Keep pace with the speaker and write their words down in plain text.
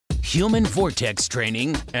Human Vortex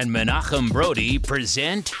Training and Menachem Brody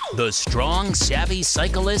present the Strong, Savvy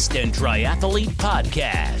Cyclist and Triathlete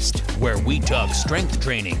Podcast, where we talk strength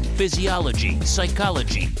training, physiology,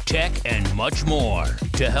 psychology, tech, and much more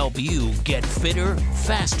to help you get fitter,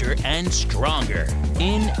 faster, and stronger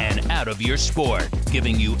in and out of your sport,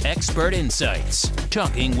 giving you expert insights,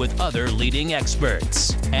 talking with other leading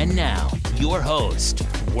experts. And now, your host,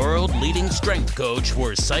 world-leading strength coach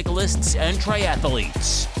for cyclists and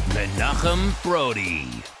triathletes, Menachem Brody.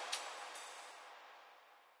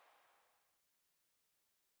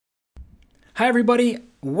 Hi everybody,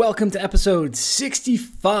 welcome to episode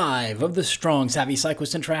 65 of the Strong, Savvy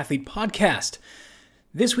Cyclist and Triathlete Podcast.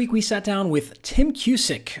 This week we sat down with Tim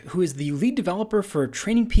Cusick, who is the lead developer for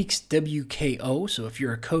Training Peaks WKO. So if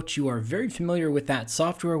you're a coach, you are very familiar with that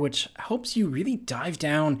software, which helps you really dive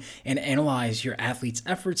down and analyze your athletes'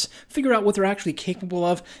 efforts, figure out what they're actually capable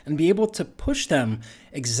of, and be able to push them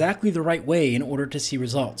exactly the right way in order to see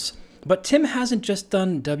results. But Tim hasn't just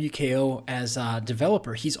done WKO as a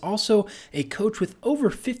developer. He's also a coach with over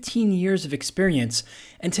 15 years of experience.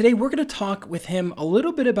 And today we're going to talk with him a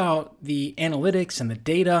little bit about the analytics and the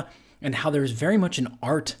data and how there's very much an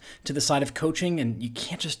art to the side of coaching, and you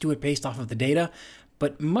can't just do it based off of the data.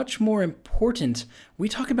 But much more important, we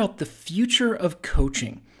talk about the future of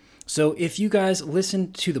coaching. So if you guys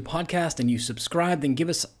listen to the podcast and you subscribe, then give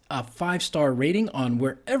us a 5-star rating on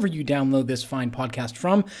wherever you download this fine podcast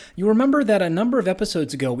from. You remember that a number of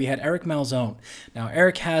episodes ago, we had Eric Malzone. Now,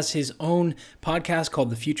 Eric has his own podcast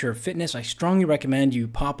called The Future of Fitness. I strongly recommend you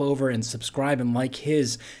pop over and subscribe and like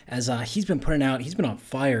his, as he's been on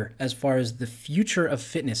fire as far as the future of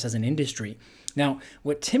fitness as an industry. Now,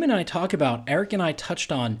 what Tim and I talk about, Eric and I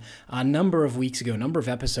touched on a number of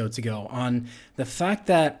episodes ago, on the fact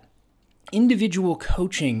that individual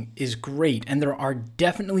coaching is great, and there are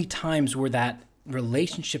definitely times where that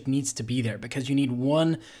relationship needs to be there because you need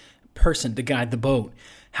one person to guide the boat.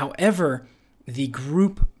 However, the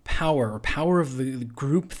group power, or power of the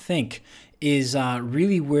group think, is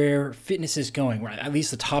really where fitness is going, right? At least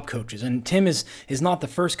the top coaches. And Tim is not the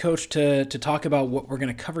first coach to talk about what we're going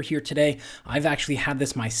to cover here today. I've actually had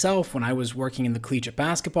this myself when I was working in the collegiate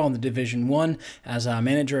basketball in the Division I as a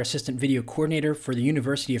manager, assistant video coordinator for the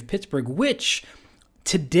University of Pittsburgh, which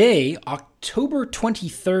today, October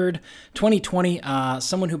 23rd, 2020,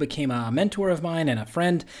 someone who became a mentor of mine and a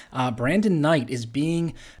friend, Brandon Knight, is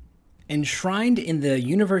being enshrined in the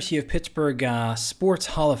University of Pittsburgh Sports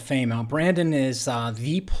Hall of Fame. Now, Brandon is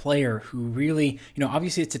the player who really,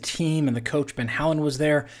 obviously it's a team, and the coach, Ben Howland, was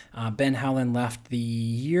there. Ben Howland left the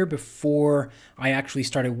year before I actually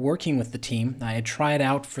started working with the team. I had tried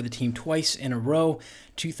out for the team twice in a row,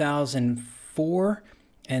 2004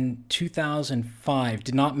 and 2005.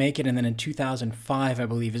 Did not make it, and then in 2005, I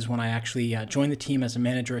believe, is when I actually joined the team as a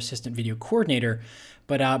manager, assistant video coordinator.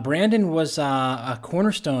 But Brandon was a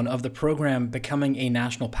cornerstone of the program becoming a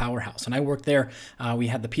national powerhouse. And I worked there. We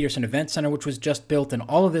had the Peterson Event Center, which was just built. And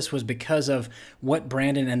all of this was because of what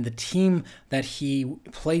Brandon and the team that he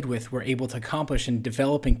played with were able to accomplish in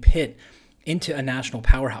developing Pitt into a national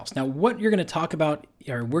powerhouse. Now, what you're going to talk about,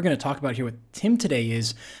 or we're going to talk about here with Tim today,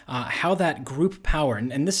 is how that group power,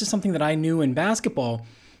 and this is something that I knew in basketball.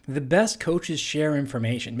 The best coaches share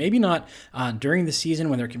information. Maybe not during the season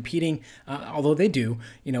when they're competing, although they do.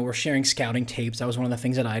 We're sharing scouting tapes. That was one of the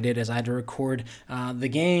things that I did, is I had to record the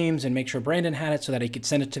games and make sure Brandon had it so that he could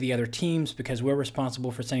send it to the other teams, because we're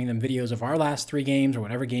responsible for sending them videos of our last 3 games or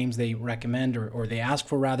whatever games they recommend or they ask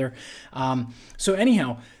for, rather. So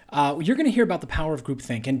anyhow, you're going to hear about the power of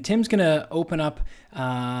groupthink, and Tim's going to open up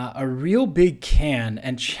a real big can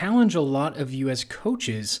and challenge a lot of you as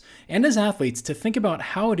coaches and as athletes to think about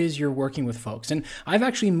how it is you're working with folks. And I've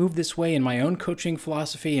actually moved this way in my own coaching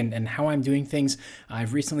philosophy and how I'm doing things.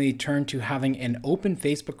 I've recently turned to having an open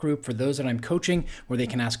Facebook group for those that I'm coaching where they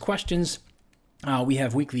can ask questions. We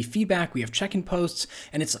have weekly feedback, we have check-in posts,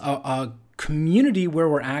 and it's a community where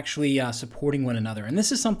we're actually supporting one another. And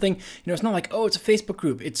this is something, it's not like, oh, it's a Facebook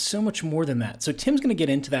group. It's so much more than that. So Tim's going to get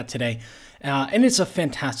into that today, and it's a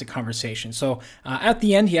fantastic conversation. So at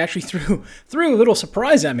the end, he actually threw a little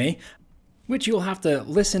surprise at me, which you'll have to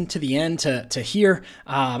listen to the end to hear.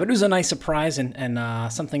 But it was a nice surprise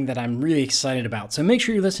and something that I'm really excited about. So make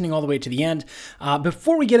sure you're listening all the way to the end.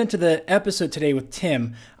 Before we get into the episode today with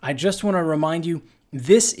Tim, I just want to remind you,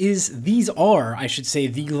 these are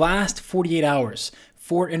the last 48 hours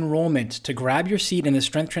for enrollment to grab your seat in the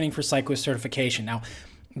Strength Training for Cyclists certification. Now,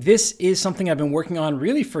 This is something I've been working on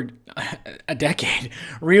really for a decade,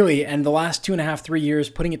 really, and the last 2.5, 3 years,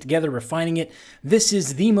 putting it together, refining it. This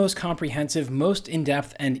is the most comprehensive, most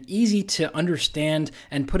in-depth, and easy to understand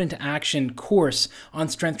and put into action course on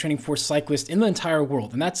strength training for cyclists in the entire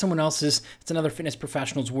world. And that's someone else's, it's another fitness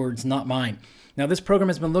professional's words, not mine. Now, this program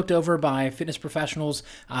has been looked over by fitness professionals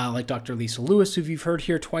like Dr. Lisa Lewis, who you've heard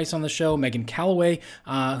here twice on the show, Megan Calloway,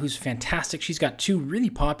 who's fantastic. She's got 2 really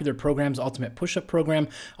popular programs, Ultimate Push-Up Program,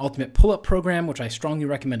 Ultimate Pull-Up Program, which I strongly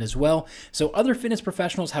recommend as well. So other fitness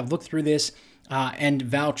professionals have looked through this and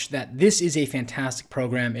vouch that this is a fantastic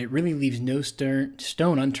program. It really leaves no stone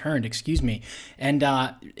unturned, and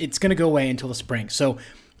it's going to go away until the spring. So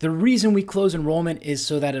the reason we close enrollment is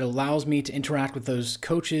so that it allows me to interact with those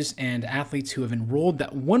coaches and athletes who have enrolled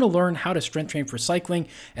that want to learn how to strength train for cycling,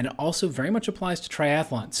 and it also very much applies to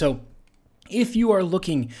triathlon. So if you are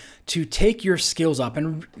looking to take your skills up,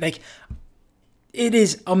 and it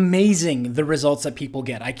is amazing the results that people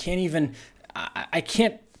get. I can't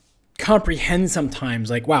comprehend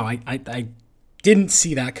sometimes, wow, I didn't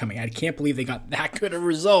see that coming. I can't believe they got that good a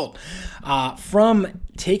result from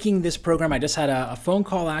taking this program. I just had a phone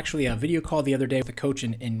call, actually a video call the other day with a coach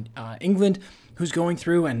in England who's going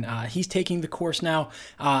through, and he's taking the course now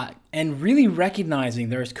and really recognizing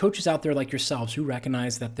there's coaches out there like yourselves who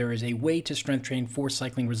recognize that there is a way to strength train for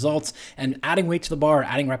cycling results, and adding weight to the bar,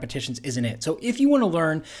 adding repetitions isn't it. So if you want to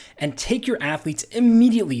learn and take your athletes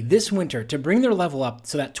immediately this winter to bring their level up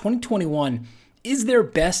so that 2021 is their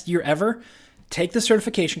best year ever, take the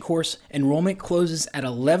certification course. Enrollment closes at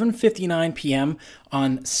 11:59 p.m.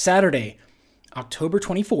 on Saturday, October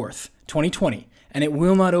 24th, 2020. And it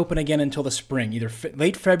will not open again until the spring, either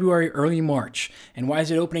late February, early March. And why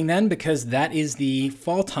is it opening then? Because that is the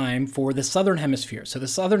fall time for the Southern Hemisphere. So the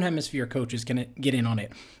Southern Hemisphere coaches can get in on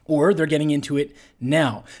it, or they're getting into it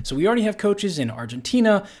now. So we already have coaches in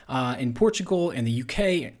Argentina, in Portugal, in the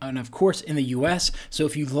UK, and of course in the US. So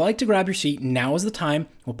if you'd like to grab your seat, now is the time.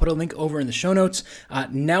 We'll put a link over in the show notes.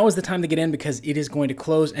 Now is the time to get in because it is going to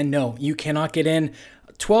close. And no, you cannot get in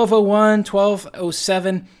 12:01,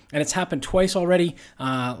 12:07, and it's happened twice already.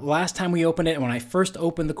 Last time we opened it, when I first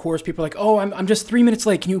opened the course, people were like, oh, I'm just 3 minutes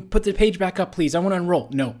late. Can you put the page back up, please? I want to enroll.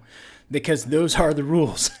 No, because those are the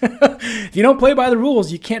rules. If you don't play by the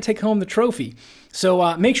rules, you can't take home the trophy.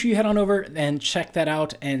 So make sure you head on over and check that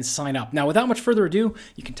out and sign up. Now, without much further ado,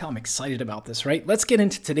 you can tell I'm excited about this, right? Let's get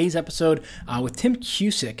into today's episode with Tim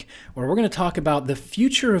Cusick, where we're going to talk about the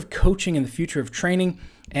future of coaching and the future of training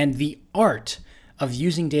and the art of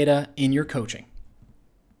using data in your coaching.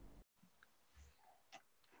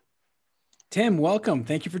 Tim, welcome.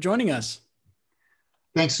 Thank you for joining us.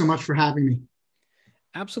 Thanks so much for having me.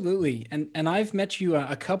 Absolutely. And I've met you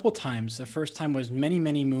a couple times. The first time was many,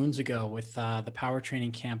 many moons ago with the power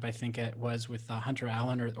training camp. I think it was with Hunter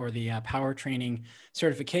Allen or the power training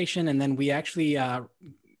certification. And then we actually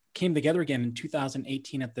came together again in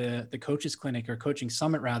 2018 at the coaches clinic, or coaching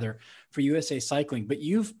summit rather, for USA Cycling. But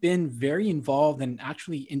you've been very involved and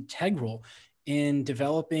actually integral in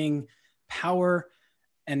developing power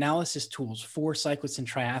analysis tools for cyclists and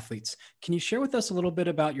triathletes. Can you share with us a little bit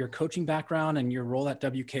about your coaching background and your role at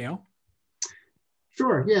WKO?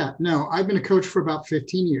 Sure. Yeah. No, I've been a coach for about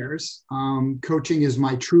 15 years. Coaching is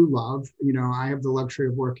my true love. I have the luxury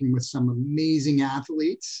of working with some amazing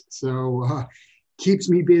athletes. So keeps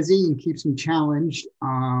me busy and keeps me challenged.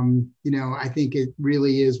 I think it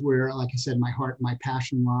really is where, like I said, my heart and my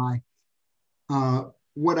passion lie.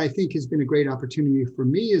 What I think has been a great opportunity for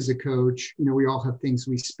me as a coach, we all have things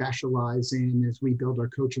we specialize in as we build our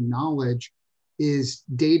coaching knowledge, is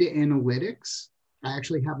data analytics. I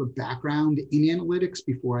actually have a background in analytics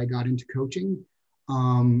before I got into coaching.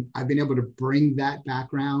 I've been able to bring that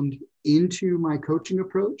background into my coaching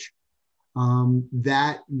approach.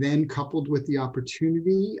 That then coupled with the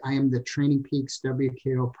opportunity, I am the Training Peaks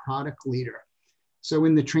WKO product leader. So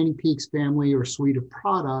in the Training Peaks family or suite of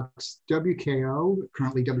products, WKO,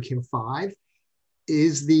 currently WKO 5,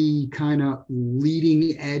 is the kind of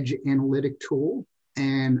leading edge analytic tool.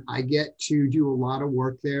 And I get to do a lot of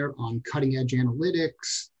work there on cutting edge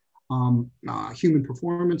analytics, human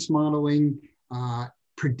performance modeling,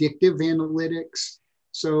 predictive analytics.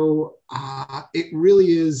 So it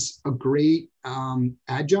really is a great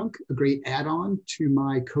adjunct, a great add-on to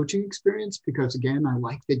my coaching experience, because again, I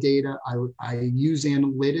like the data. I use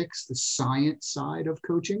analytics, the science side of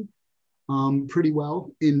coaching, pretty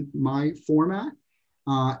well in my format.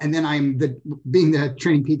 And then being the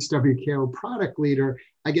Training Peaks WKO product leader,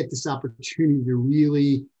 I get this opportunity to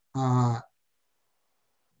really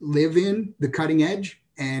live in the cutting edge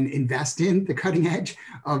and invest in the cutting edge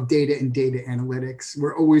of data and data analytics.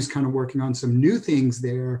 We're always kind of working on some new things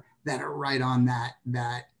there that are right on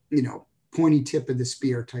that pointy tip of the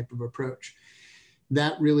spear type of approach.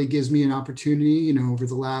 That really gives me an opportunity, over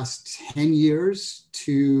the last 10 years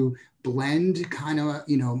to blend kind of,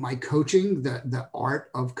 my coaching, the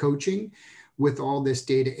art of coaching with all this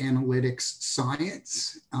data analytics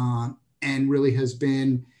science, and really has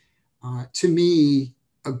been, to me,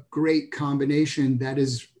 a great combination that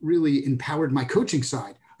has really empowered my coaching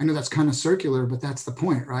side. I know that's kind of circular, but that's the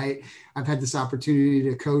point, right? I've had this opportunity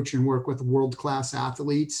to coach and work with world-class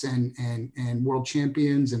athletes and world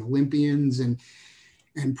champions and Olympians and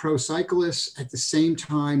pro cyclists at the same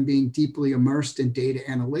time being deeply immersed in data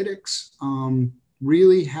analytics.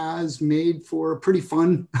 Really has made for a pretty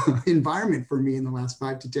fun environment for me in the last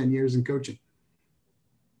 5 to 10 years in coaching.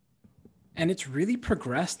 And it's really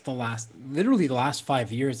progressed literally the last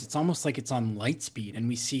 5 years. It's almost like it's on light speed, and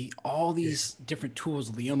we see all these different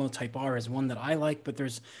tools. Leomo Type R is one that I like, but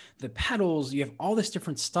there's the pedals, you have all this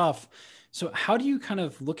different stuff. So how do you kind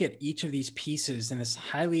of look at each of these pieces in this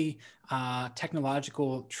highly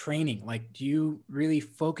technological training? Like, do you really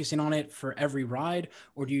focus in on it for every ride,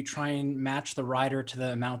 or do you try and match the rider to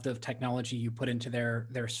the amount of technology you put into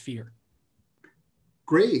their sphere?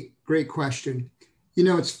 Great question.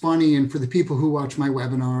 It's funny, and for the people who watch my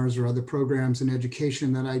webinars or other programs in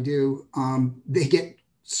education that I do, they get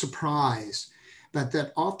surprised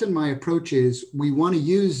that often my approach is we want to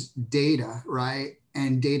use data, right?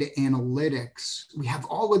 And data analytics. We have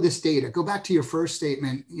all of this data. Go back to your first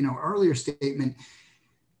statement, earlier statement.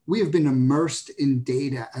 We have been immersed in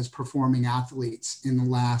data as performing athletes in the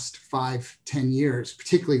last 5-10 years,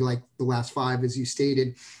 particularly like the last 5, as you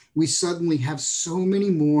stated. We suddenly have so many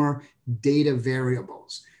more data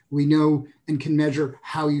variables. We know and can measure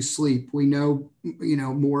how you sleep. We know,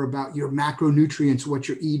 more about your macronutrients, what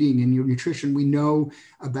you're eating and your nutrition. We know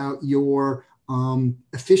about your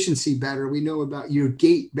efficiency better. We know about your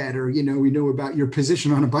gait better. We know about your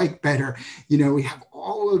position on a bike better. We have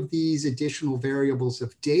all of these additional variables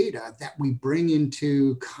of data that we bring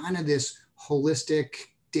into kind of this holistic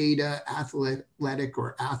data athletic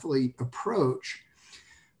or athlete approach.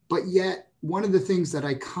 But yet, one of the things that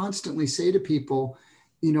I constantly say to people,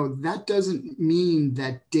 that doesn't mean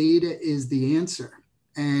that data is the answer.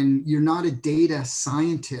 And you're not a data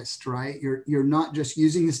scientist, right? You're not just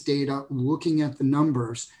using this data, looking at the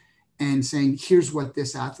numbers and saying, here's what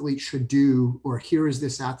this athlete should do, or here is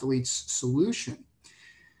this athlete's solution.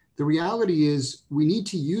 The reality is we need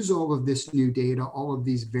to use all of this new data, all of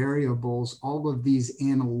these variables, all of these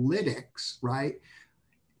analytics, right,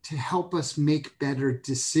 to help us make better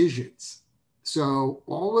decisions. So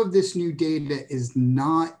all of this new data is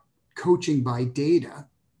not coaching by data,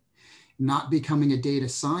 not becoming a data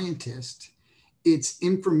scientist. It's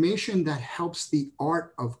information that helps the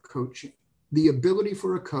art of coaching, the ability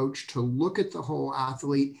for a coach to look at the whole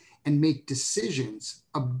athlete and make decisions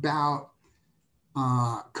about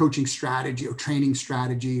coaching strategy or training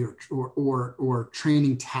strategy or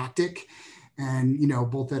training tactic, and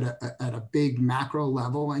both at a big macro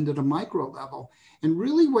level and at a micro level. And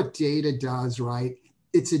really what data does, right,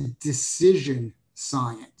 it's a decision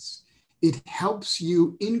science. It helps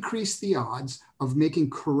you increase the odds of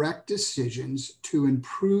making correct decisions to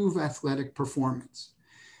improve athletic performance.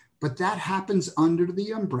 But that happens under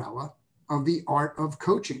the umbrella of the art of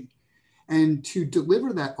coaching. And to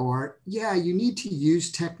deliver that art, you need to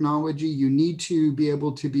use technology. You need to be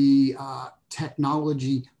able to be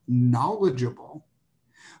technology knowledgeable,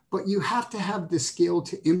 but you have to have the skill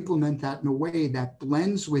to implement that in a way that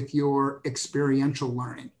blends with your experiential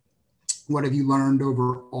learning. What have you learned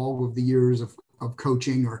over all of the years of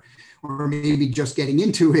coaching, or maybe just getting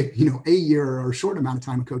into it, a year or a short amount of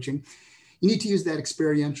time of coaching? You need to use that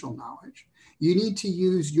experiential knowledge. You need to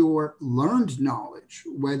use your learned knowledge,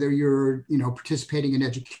 whether you're, participating in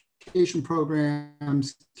education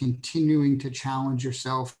programs, continuing to challenge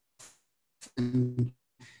yourself in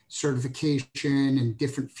certification and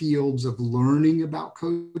different fields of learning about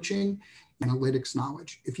coaching, analytics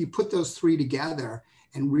knowledge. If you put those three together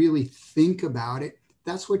and really think about it,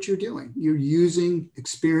 that's what you're doing. You're using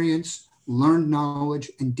experience, learned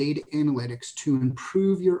knowledge, and data analytics to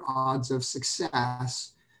improve your odds of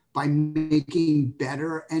success by making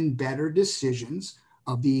better and better decisions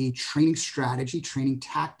of the training strategy, training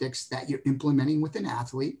tactics that you're implementing with an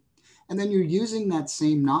athlete. And then you're using that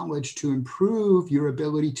same knowledge to improve your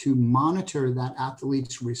ability to monitor that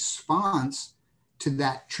athlete's response to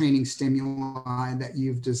that training stimuli that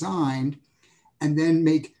you've designed, and then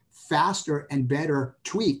make faster and better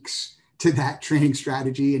tweaks to that training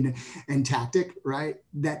strategy and tactic, right?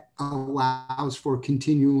 That allows for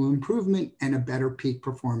continual improvement and a better peak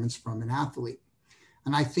performance from an athlete.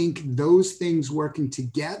 And I think those things working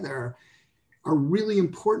together are really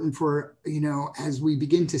important for, as we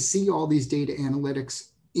begin to see all these data analytics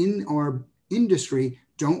in our industry,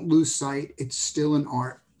 don't lose sight. It's still an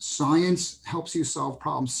art. Science helps you solve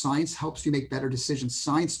problems. Science helps you make better decisions.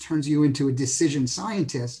 Science turns you into a decision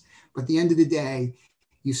scientist. But at the end of the day,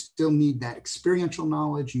 you still need that experiential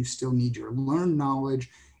knowledge. You still need your learned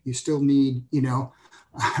knowledge. You still need,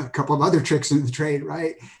 a couple of other tricks in the trade,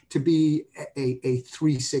 right? To be a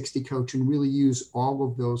 360 coach and really use all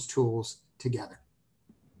of those tools together.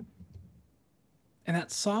 And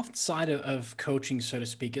that soft side of coaching, so to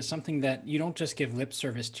speak, is something that you don't just give lip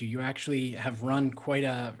service to. You actually have run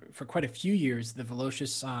for quite a few years, the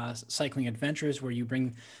Velocious Cycling Adventures, where you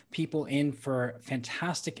bring people in for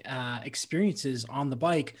fantastic experiences on the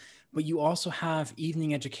bike. But you also have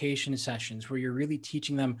evening education sessions where you're really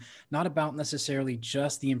teaching them not about necessarily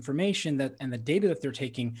just the information and the data that they're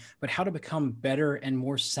taking, but how to become better and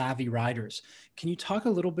more savvy riders. Can you talk a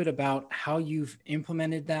little bit about how you've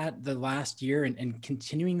implemented that the last year and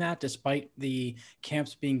continuing that despite the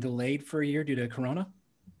camps being delayed for a year due to Corona?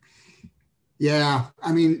 Yeah,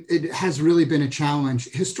 I mean, it has really been a challenge.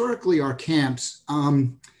 Historically, our camps,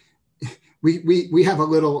 we have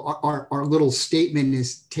our little statement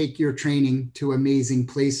is take your training to amazing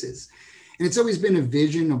places. And it's always been a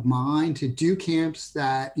vision of mine to do camps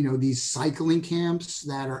that, these cycling camps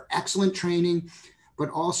that are excellent training, but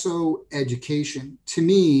also education. To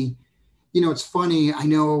me, it's funny. I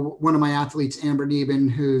know one of my athletes, Amber Neben,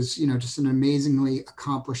 who's, just an amazingly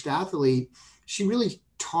accomplished athlete. She really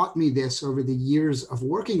taught me this over the years of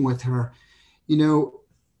working with her.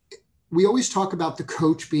 We always talk about the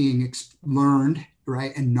coach being learned,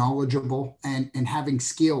 right, and knowledgeable and having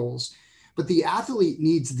skills, but the athlete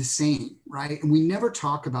needs the same, right? And we never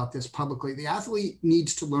talk about this publicly. The athlete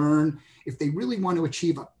needs to learn, if they really want to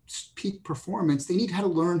achieve a peak performance, they need how to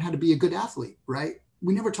learn how to be a good athlete, right?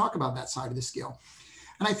 We never talk about that side of the skill.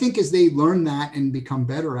 And I think as they learn that and become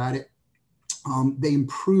better at it, they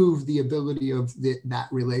improve the ability of that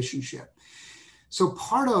relationship. So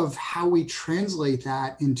part of how we translate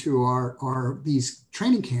that into these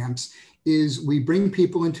training camps is we bring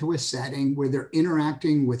people into a setting where they're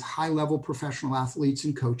interacting with high-level professional athletes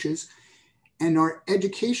and coaches, and our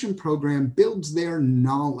education program builds their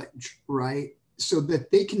knowledge, right? So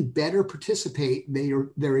that they can better participate.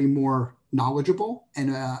 They're a more knowledgeable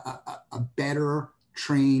and a better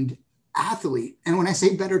trained athlete. And when I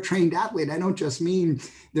say better trained athlete, I don't just mean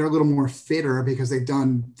they're a little more fitter because they've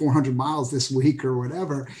done 400 miles this week or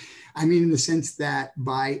whatever. I mean, in the sense that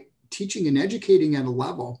by teaching and educating at a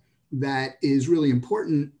level that is really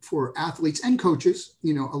important for athletes and coaches,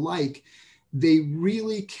 alike, they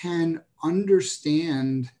really can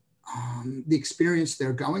understand the experience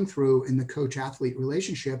they're going through in the coach-athlete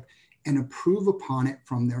relationship and improve upon it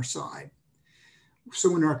from their side.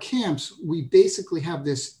 So in our camps, we basically have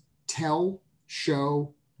this tell,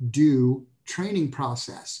 show, do training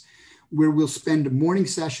process where we'll spend morning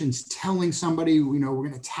sessions telling somebody, we're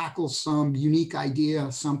going to tackle some unique idea,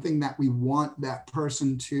 something that we want that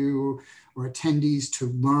person to, or attendees to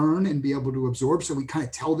learn and be able to absorb. So we kind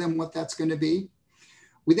of tell them what that's going to be.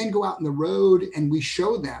 We then go out on the road and we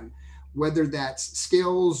show them whether that's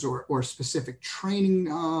skills or specific training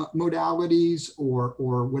modalities or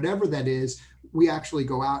whatever that is. We actually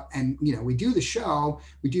go out and, we do the show,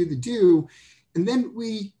 we do the do, and then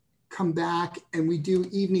we come back and we do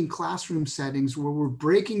evening classroom settings where we're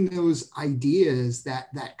breaking those ideas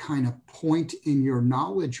that kind of point in your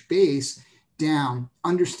knowledge base down,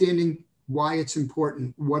 understanding why it's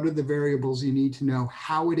important, what are the variables you need to know,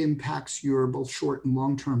 how it impacts your both short and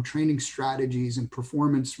long-term training strategies and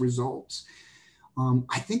performance results.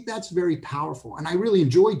 I think that's very powerful, and I really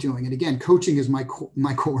enjoy doing it. Again, coaching is my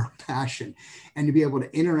core passion, and to be able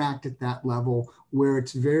to interact at that level where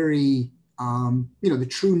it's very, the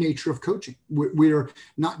true nature of coaching. We're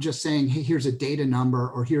not just saying, hey, here's a data number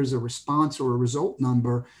or here's a response or a result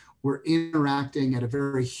number. We're interacting at a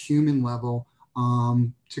very human level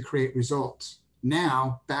to create results.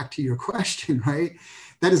 Now, back to your question, right?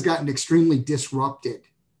 That has gotten extremely disrupted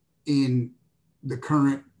in the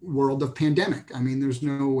current world of pandemic. I mean, there's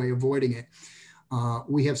no way avoiding it.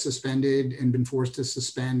 We have suspended and been forced to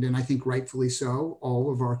suspend, and I think rightfully so,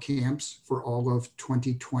 all of our camps for all of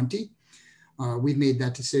 2020. We've made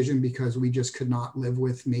that decision because we just could not live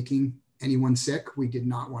with making anyone sick. We did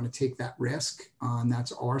not want to take that risk. And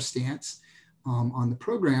that's our stance on the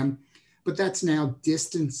program. But that's now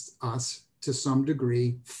distanced us to some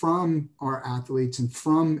degree from our athletes and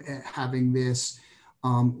from having this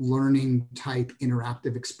learning type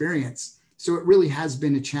interactive experience. So it really has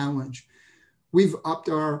been a challenge. We've upped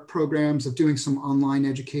our programs of doing some online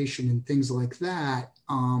education and things like that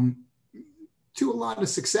to a lot of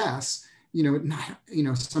success.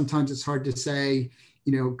 Sometimes it's hard to say,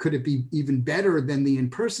 could it be even better than the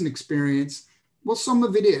in-person experience? Well, some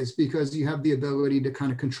of it is, because you have the ability to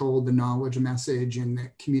kind of control the knowledge message and the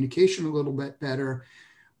communication a little bit better.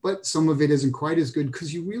 But some of it isn't quite as good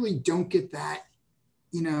because you really don't get that,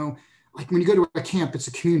 like when you go to a camp, it's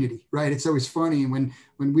a community, right? It's always funny. When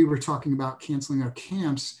we were talking about canceling our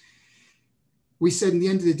camps, we said, in the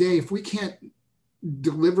end of the day, if we can't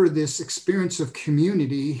deliver this experience of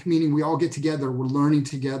community, meaning we all get together, we're learning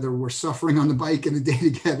together, we're suffering on the bike in the day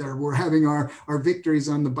together, we're having our victories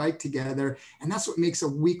on the bike together. And that's what makes a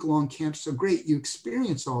week-long camp so great. You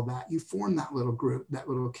experience all that, you form that little group, that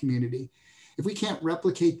little community. If we can't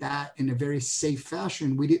replicate that in a very safe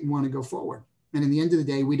fashion, we didn't want to go forward. And in the end of the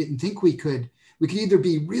day, we didn't think we could either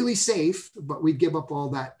be really safe, but we'd give up all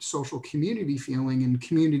that social community feeling and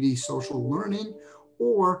community social learning,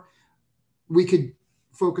 or we could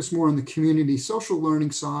focus more on the community social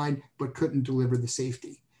learning side, but couldn't deliver the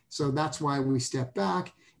safety. So that's why we stepped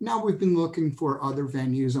back. Now we've been looking for other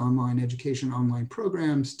venues, online education, online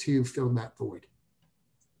programs to fill that void.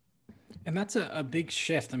 And that's a big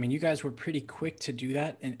shift. I mean, you guys were pretty quick to do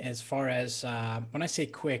that. And as far as when I say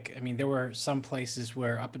quick, I mean, there were some places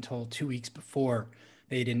where up until 2 weeks before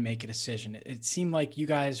they didn't make a decision. It seemed like you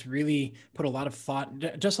guys really put a lot of thought,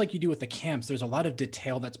 just like you do with the camps. There's a lot of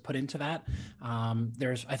detail that's put into that.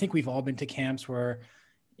 I think we've all been to camps where,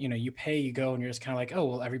 you pay, you go, and you're just kind of like, oh,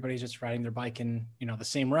 well, everybody's just riding their bike in, the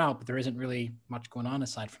same route, but there isn't really much going on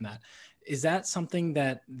aside from that. Is that something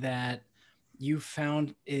that you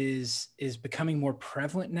found is becoming more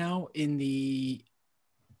prevalent now in the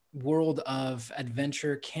world of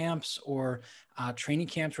adventure camps or training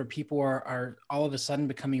camps, where people are all of a sudden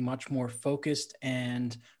becoming much more focused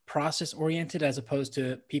and process oriented, as opposed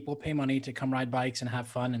to people pay money to come ride bikes and have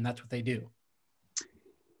fun, and that's what they do?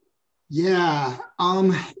 Yeah,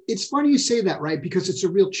 it's funny you say that, right? Because it's a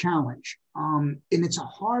real challenge. And it's a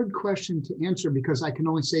hard question to answer because I can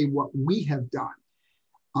only say what we have done.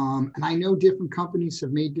 And I know different companies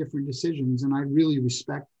have made different decisions, and I really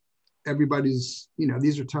respect everybody's,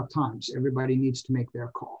 these are tough times. Everybody needs to make their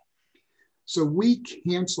call. So we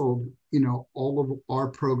canceled, all of our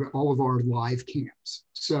program, all of our live camps.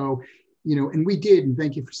 So, and we did, and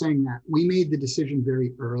thank you for saying that. We made the decision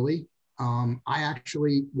very early. I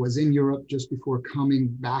actually was in Europe just before coming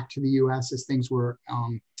back to the US as things were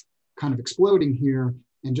kind of exploding here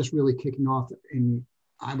and just really kicking off. And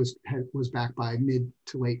I was back by mid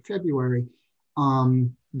to late February.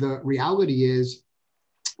 The reality is,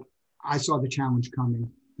 I saw the challenge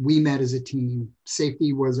coming. We met as a team.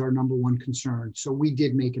 Safety was our number one concern. So we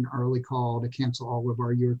did make an early call to cancel all of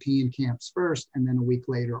our European camps first, and then a week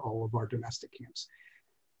later, all of our domestic camps.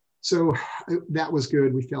 So that was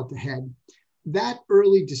good. We felt ahead. That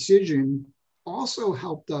early decision also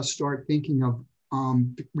helped us start thinking of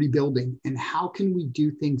rebuilding and how can we do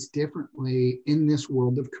things differently in this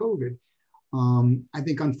world of COVID. I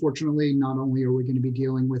think, unfortunately, not only are we going to be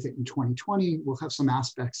dealing with it in 2020, we'll have some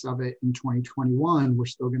aspects of it in 2021. We're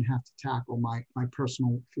still going to have to tackle. My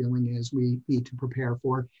personal feeling is we need to prepare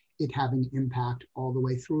for it having impact all the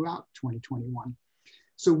way throughout 2021.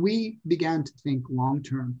 So we began to think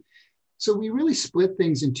long-term. So we really split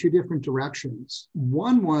things in two different directions.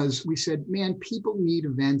 One was, we said, man, people need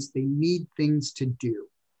events. They need things to do,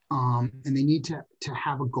 and they need to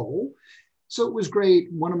have a goal. So it was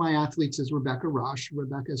great. One of my athletes is Rebecca Rush.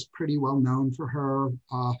 Rebecca's pretty well known for her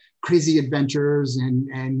crazy adventures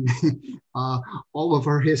and all of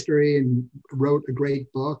her history, and wrote a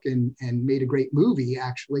great book and made a great movie,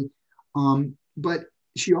 actually. But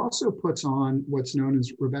she also puts on what's known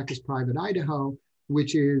as Rebecca's Private Idaho,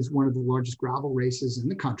 which is one of the largest gravel races in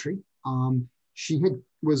the country. She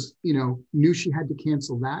knew she had to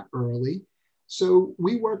cancel that early. So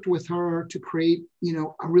we worked with her to create,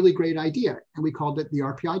 a really great idea, and we called it the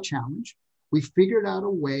RPI Challenge. We figured out a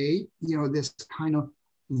way, this kind of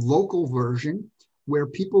local version where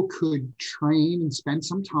people could train and spend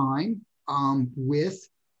some time with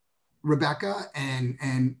Rebecca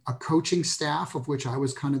and a coaching staff, of which I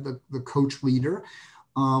was kind of the coach leader,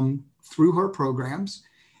 through her programs,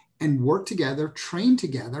 and work together, train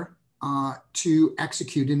together to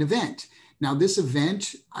execute an event. Now, this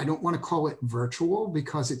event, I don't want to call it virtual,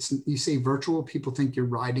 because you say virtual, people think you're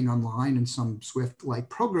riding online in some Swift-like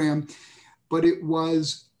program, but it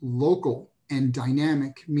was local. and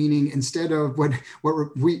dynamic, meaning instead of what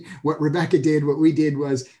Rebecca did, what we did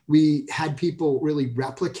was we had people really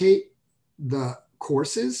replicate the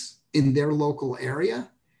courses in their local area.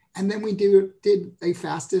 And then we did a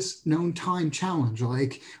fastest known time challenge.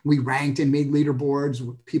 Like we ranked and made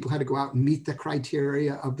leaderboards. People had to go out and meet the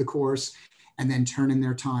criteria of the course and then turn in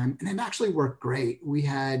their time. And it actually worked great. We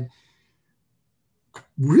had a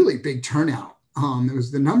really big turnout.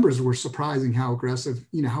 The numbers were surprising how aggressive,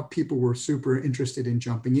 how people were super interested in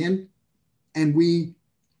jumping in. And we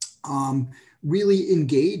really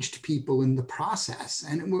engaged people in the process.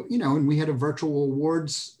 And, and we had a virtual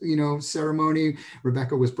awards, ceremony.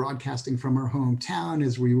 Rebecca was broadcasting from her hometown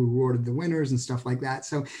as we rewarded the winners and stuff like that.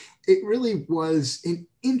 So it really was an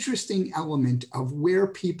interesting element of where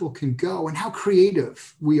people can go and how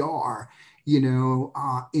creative we are,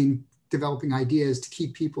 in developing ideas to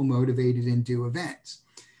keep people motivated and do events.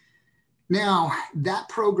 Now, that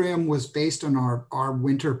program was based on our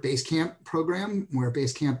winter base camp program, where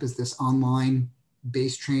base camp is this online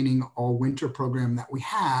base training all winter program that we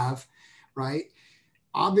have, right?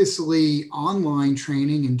 Obviously, online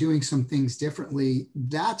training and doing some things differently,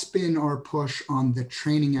 that's been our push on the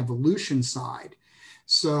training evolution side.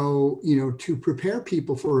 So, to prepare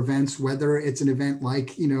people for events, whether it's an event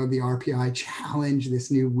like, the RPI challenge, this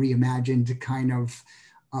new reimagined kind of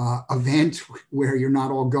event where you're not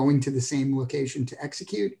all going to the same location to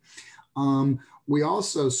execute. We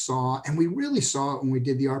also saw, and we really saw it when we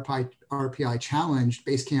did the RPI challenge,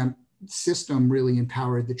 Basecamp system really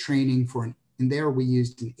empowered the training and there we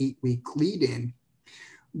used an 8-week lead-in.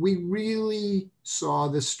 We really saw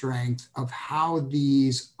the strength of how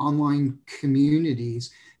these online communities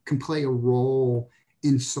can play a role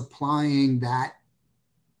in supplying that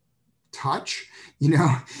touch.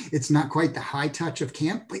 It's not quite the high touch of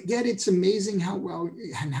camp, but yet it's amazing how well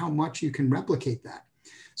and how much you can replicate that.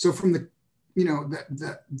 So from the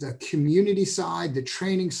community side, the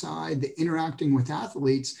training side, the interacting with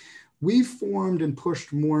athletes, we've formed and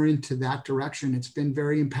pushed more into that direction. It's been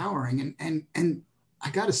very empowering. And I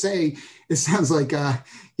got to say, it sounds like,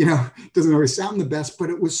 doesn't always sound the best, but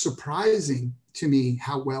it was surprising to me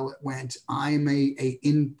how well it went. I'm a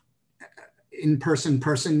in-person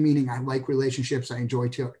person, meaning I like relationships. I enjoy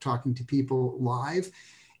talking to people live,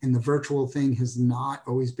 and the virtual thing has not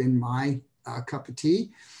always been my cup of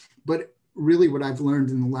tea. But really what I've learned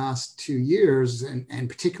in the last 2 years, and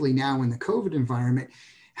particularly now in the COVID environment,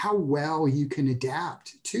 how well you can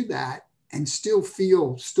adapt to that and still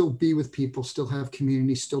be with people, still have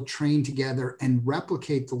community, still train together and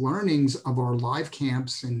replicate the learnings of our live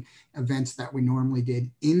camps and events that we normally did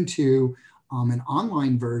into an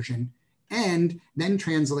online version, and then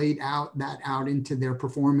translate that out into their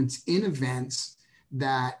performance in events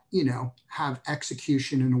that, have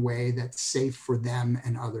execution in a way that's safe for them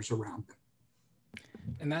and others around them.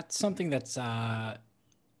 And that's something that's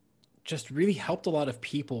just really helped a lot of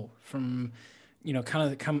people from, some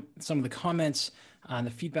of the comments and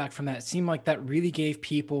the feedback from that. It seemed like that really gave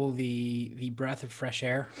people the breath of fresh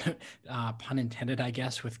air, pun intended, I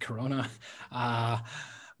guess, with Corona.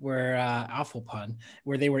 Where awful pun,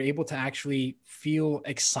 where they were able to actually feel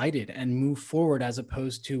excited and move forward, as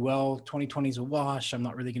opposed to, 2020 is a wash, I'm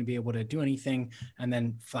not really going to be able to do anything, and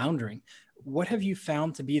then floundering. What have you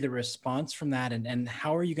found to be the response from that, and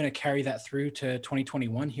how are you going to carry that through to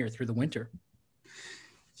 2021 here through the winter?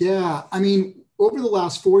 Yeah, over the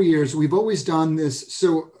last 4 years, we've always done this.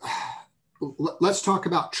 So let's talk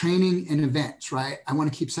about training and events, right? I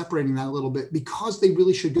want to keep separating that a little bit because they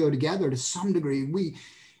really should go together to some degree.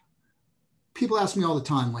 People ask me all the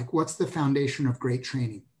time, like, what's the foundation of great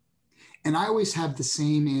training? And I always have the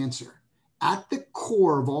same answer. At the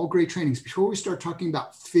core of all great trainings, before we start talking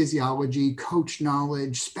about physiology, coach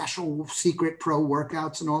knowledge, special secret pro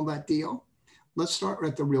workouts and all that deal, let's start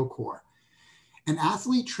at the real core. An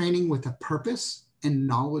athlete training with a purpose and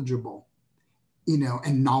knowledgeable,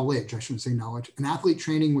 and knowledge, I shouldn't say knowledge, an athlete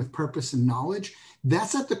training with purpose and knowledge,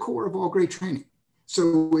 that's at the core of all great training.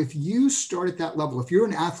 So if you start at that level, if you're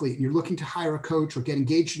an athlete and you're looking to hire a coach or get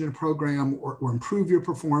engaged in a program or improve your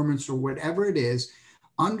performance or whatever it is,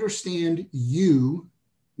 understand you,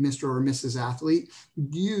 Mr. or Mrs. Athlete,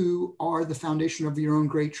 you are the foundation of your own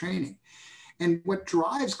great training. And what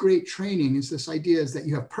drives great training is this idea is that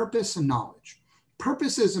you have purpose and knowledge.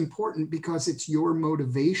 Purpose is important because it's your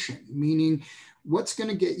motivation, meaning what's going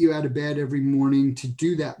to get you out of bed every morning to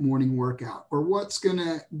do that morning workout, or what's going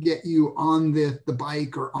to get you on the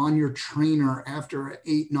bike or on your trainer after an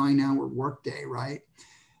 8-9 hour workday, right?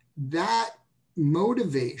 That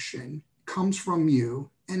motivation comes from you,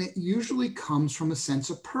 and it usually comes from a sense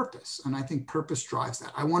of purpose. And I think purpose drives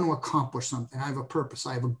that. I want to accomplish something. I have a purpose.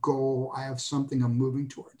 I have a goal. I have something I'm moving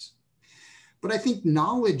towards. But I think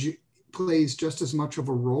knowledge plays just as much of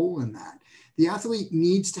a role in that. The athlete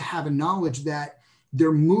needs to have a knowledge that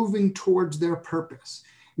they're moving towards their purpose.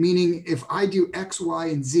 Meaning, if I do X, Y,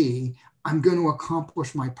 and Z, I'm going to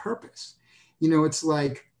accomplish my purpose. It's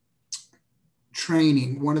like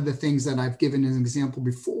training. One of the things that I've given as an example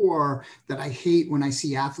before that I hate when I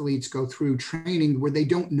see athletes go through training where they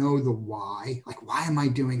don't know the why. Like, why am I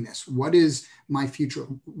doing this? What is my future?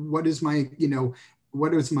 What is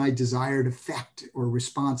my desired effect or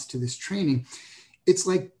response to this training? It's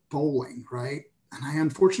like bowling, right? And I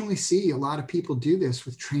unfortunately see a lot of people do this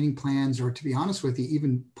with training plans, or to be honest with you,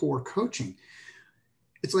 even poor coaching.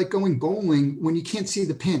 It's like going bowling when you can't see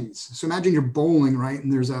the pins. So imagine you're bowling, right?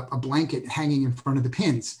 And there's a blanket hanging in front of the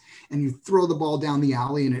pins, and you throw the ball down the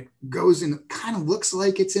alley and it goes in, it kind of looks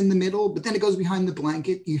like it's in the middle, but then it goes behind the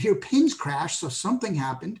blanket. You hear pins crash. So something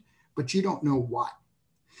happened, but you don't know what.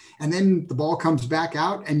 And then the ball comes back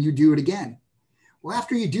out and you do it again. Well,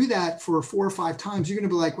 after you do that for 4 or 5 times, you're going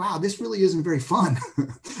to be like, wow, this really isn't very fun.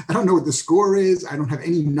 I don't know what the score is. I don't have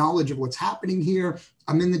any knowledge of what's happening here.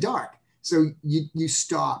 I'm in the dark. So you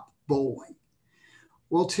stop bowling.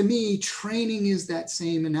 Well, to me, training is that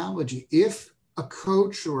same analogy. If a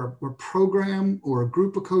coach or a program or a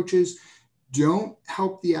group of coaches don't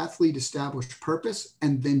help the athlete establish purpose,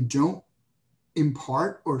 and then don't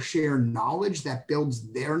impart or share knowledge that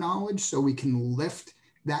builds their knowledge so we can lift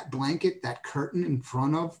that blanket, that curtain in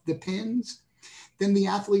front of the pins, then the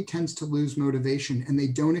athlete tends to lose motivation and they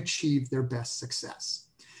don't achieve their best success.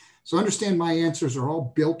 So understand my answers are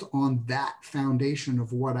all built on that foundation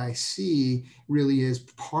of what I see really is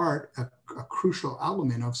a crucial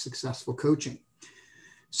element of successful coaching.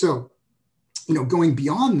 So, going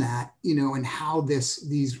beyond that, and how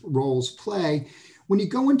these roles play, when you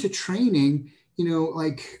go into training,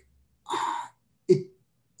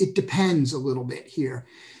 it depends a little bit here.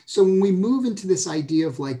 So when we move into this idea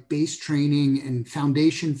of like base training and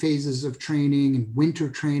foundation phases of training and winter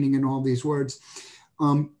training and all these words,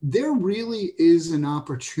 there really is an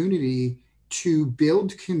opportunity to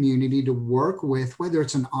build community, to work with, whether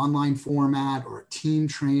it's an online format or team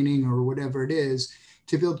training or whatever it is,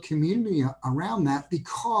 to build community around that,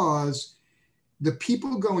 because the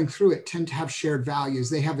people going through it tend to have shared values.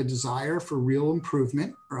 They have a desire for real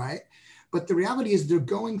improvement, right? But the reality is they're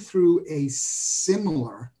going through a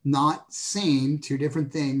similar, not same, 2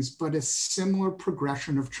 different things, but a similar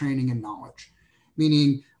progression of training and knowledge.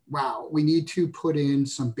 Meaning, wow, we need to put in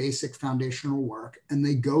some basic foundational work, and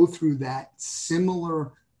they go through that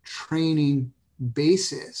similar training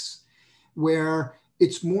basis where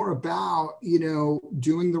it's more about,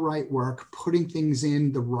 doing the right work, putting things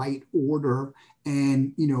in the right order,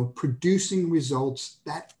 and, producing results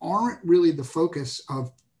that aren't really the focus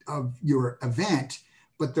of your event,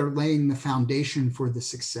 but they're laying the foundation for the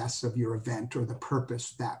success of your event or the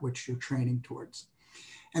purpose, that which you're training towards.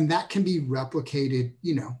 And that can be replicated,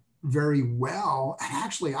 very well. And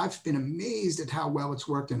actually, I've been amazed at how well it's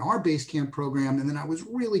worked in our base camp program. And then I was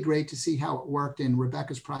really great to see how it worked in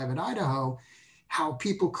Rebecca's Private Idaho, how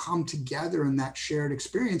people come together in that shared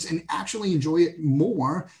experience and actually enjoy it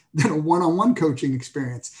more than a one-on-one coaching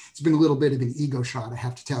experience. It's been a little bit of an ego shot, I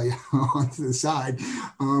have to tell you, onto the side.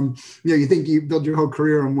 You think you build your whole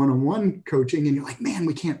career on one-on-one coaching and you're like, man,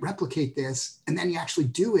 we can't replicate this. And then you actually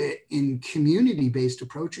do it in community-based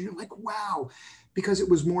approach and you're like, wow, because it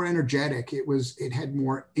was more energetic. It had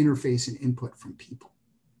more interface and input from people.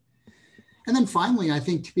 And then finally, I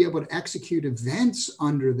think to be able to execute events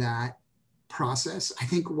under that process, I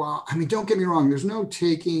think, don't get me wrong, there's no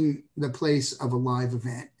taking the place of a live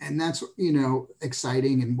event. And that's,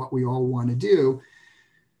 exciting and what we all want to do.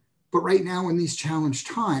 But right now in these challenged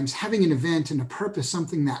times, having an event and a purpose,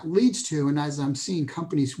 something that leads to, and as I'm seeing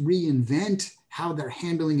companies reinvent how they're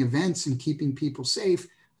handling events and keeping people safe,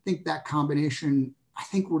 I think that combination, I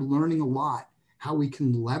think we're learning a lot how we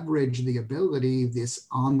can leverage the ability, this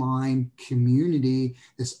online community,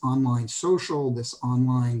 this online social, this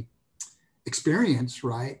online experience,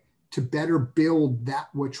 right, to better build that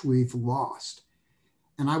which we've lost.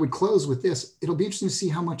 And I would close with this. It'll be interesting to see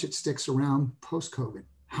how much it sticks around post-COVID.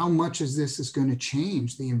 How much is going to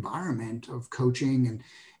change the environment of coaching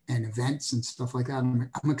and events and stuff like that.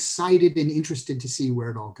 I'm excited and interested to see where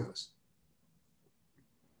it all goes.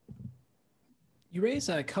 You raise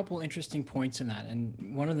a couple interesting points in that.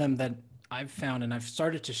 And one of them that I've found and I've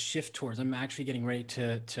started to shift towards, I'm actually getting ready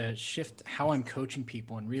to shift how I'm coaching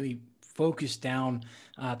people and really focus down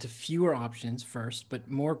to fewer options first, but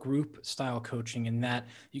more group style coaching, in that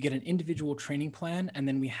you get an individual training plan, and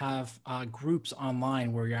then we have groups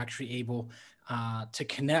online where you're actually able to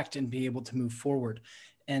connect and be able to move forward.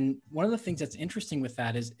 And one of the things that's interesting with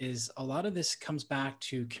that is a lot of this comes back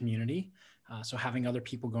to community. So having other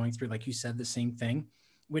people going through, like you said, the same thing,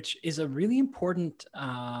 which is a really important,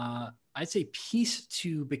 I'd say, piece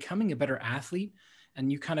to becoming a better athlete.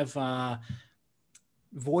 And you kind of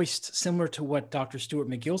voiced, similar to what Dr. Stuart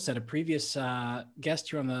McGill said, a previous guest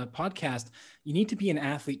here on the podcast, you need to be an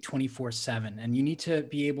athlete 24/7, and you need to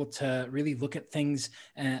be able to really look at things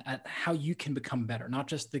at how you can become better, not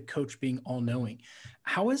just the coach being all knowing.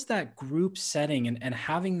 How is that group setting and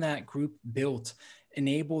having that group built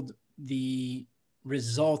enabled the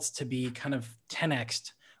results to be kind of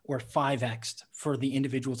 10x or 5x for the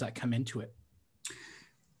individuals that come into it?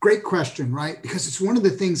 Great question, right? Because it's one of the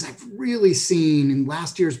things I've really seen in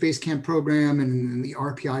last year's base camp program and in the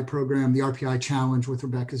RPI program, the RPI challenge with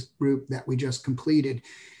Rebecca's group that we just completed.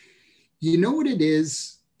 You know what it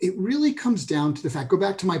is? It really comes down to the fact, go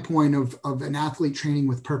back to my point of an athlete training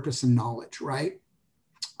with purpose and knowledge, right?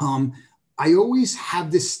 I always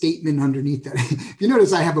have this statement underneath that. If you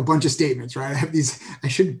notice, I have a bunch of statements, right? I have these, I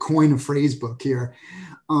should coin a phrase book here.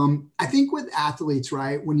 I think with athletes,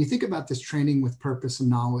 right, when you think about this training with purpose and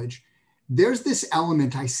knowledge, there's this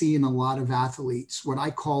element I see in a lot of athletes, what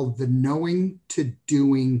I call the knowing to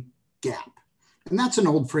doing gap. And that's an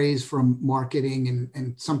old phrase from marketing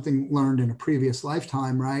and something learned in a previous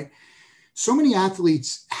lifetime, right? So many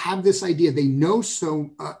athletes have this idea, they know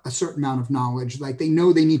a certain amount of knowledge, like they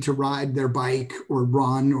know they need to ride their bike or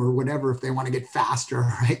run or whatever if they want to get faster,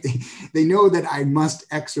 right? They know that I must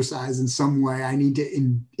exercise in some way. I need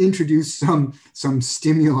to introduce some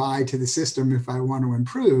stimuli to the system if I want to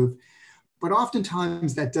improve. But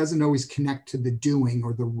oftentimes that doesn't always connect to the doing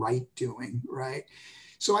or the right doing, right?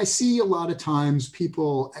 So I see a lot of times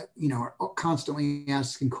people, are constantly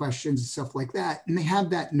asking questions and stuff like that, and they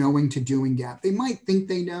have that knowing to doing gap. They might think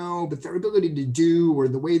they know, but their ability to do or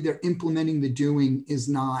the way they're implementing the doing is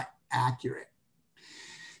not accurate.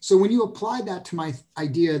 So when you apply that to my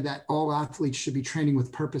idea that all athletes should be training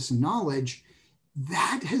with purpose and knowledge,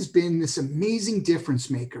 that has been this amazing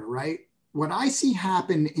difference maker, right? What I see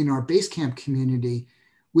happen in our base camp community,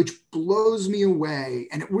 which blows me away,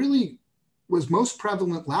 and it really was most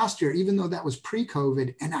prevalent last year, even though that was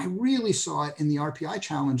pre-COVID. And I really saw it in the RPI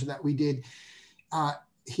challenge that we did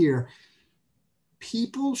here.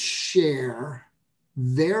 People share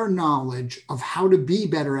their knowledge of how to be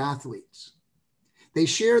better athletes. They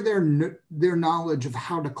share their knowledge of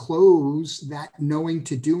how to close that knowing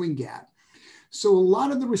to doing gap. So a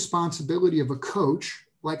lot of the responsibility of a coach,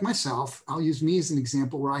 like myself, I'll use me as an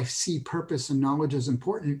example where I see purpose and knowledge as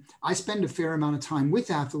important. I spend a fair amount of time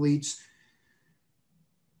with athletes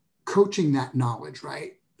coaching that knowledge,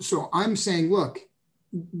 right? So I'm saying, look,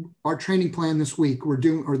 our training plan this week, or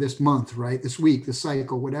this month, right? This week, the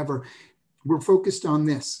cycle, whatever, we're focused on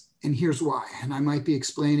this. And here's why. And I might be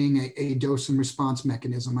explaining a dose and response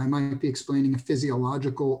mechanism. I might be explaining a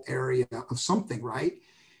physiological area of something, right?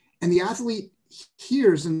 And the athlete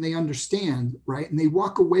hears and they understand, right? And they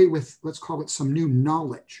walk away with, let's call it some new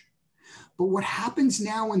knowledge. But what happens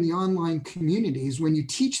now in the online communities, when you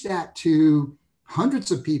teach that to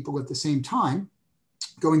hundreds of people at the same time,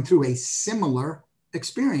 going through a similar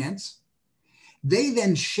experience, they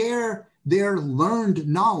then share their learned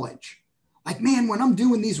knowledge. Like, man, when I'm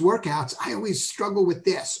doing these workouts, I always struggle with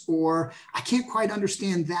this, or I can't quite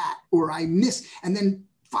understand that, or I miss. And then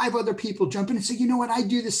 5 other people jump in and say, you know what, I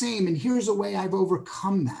do the same. And here's a way I've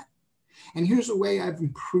overcome that. And here's a way I've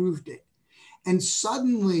improved it. And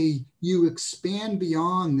suddenly you expand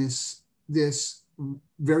beyond this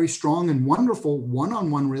very strong and wonderful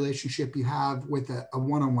one-on-one relationship you have with a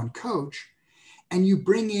one-on-one coach, and you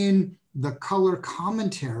bring in the color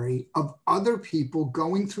commentary of other people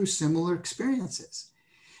going through similar experiences.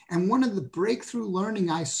 And one of the breakthrough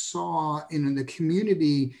learning I saw in the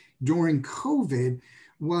community during COVID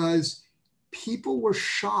was people were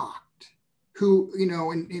shocked who, in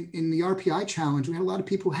the RPI challenge, we had a lot of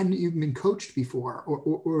people who hadn't even been coached before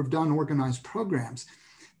or have done organized programs.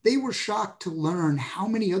 They were shocked to learn how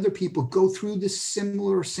many other people go through the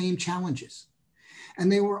similar same challenges.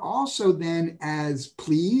 And they were also then as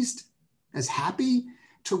pleased, as happy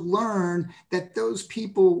to learn that those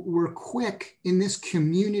people were quick in this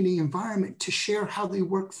community environment to share how they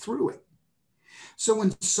worked through it. So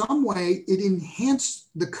in some way, it enhanced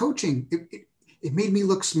the coaching. It made me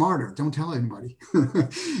look smarter. Don't tell anybody,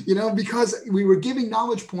 because we were giving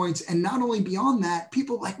knowledge points. And not only beyond that,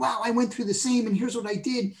 people were like, wow, I went through the same and here's what I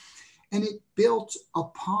did. And it built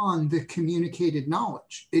upon the communicated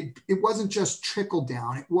knowledge. It wasn't just trickle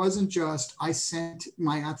down. It wasn't just I sent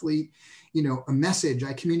my athlete, a message.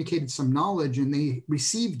 I communicated some knowledge and they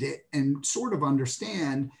received it and sort of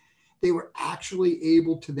understand. They were actually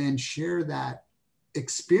able to then share that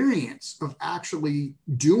experience of actually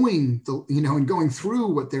doing and going through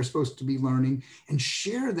what they're supposed to be learning and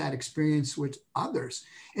share that experience with others.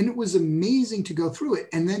 And it was amazing to go through it.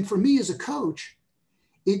 And then for me as a coach,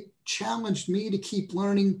 it challenged me to keep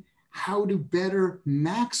learning how to better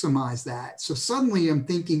maximize that. So suddenly I'm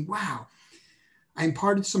thinking, wow, I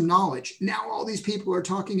imparted some knowledge. Now all these people are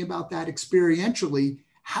talking about that experientially.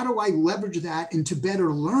 How do I leverage that into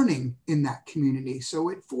better learning in that community? So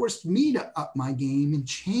it forced me to up my game and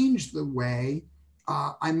change the way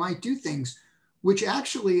I might do things, which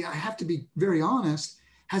actually, I have to be very honest,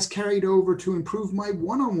 has carried over to improve my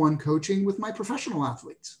one-on-one coaching with my professional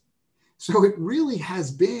athletes. So it really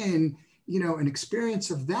has been, an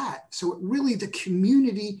experience of that. So it really, the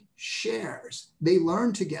community shares. They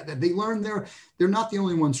learn together. They learn they're not the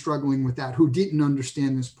only ones struggling with that who didn't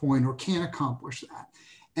understand this point or can't accomplish that.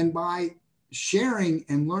 And by sharing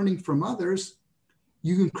and learning from others,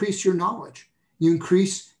 you increase your knowledge. You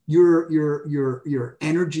increase your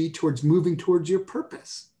energy towards moving towards your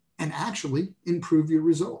purpose and actually improve your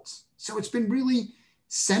results. So it's been really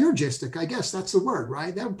synergistic. I guess that's the word,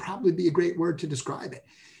 right? That would probably be a great word to describe it.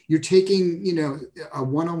 You're taking, a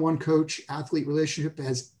one-on-one coach-athlete relationship that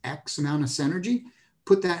has X amount of synergy,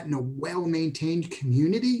 put that in a well-maintained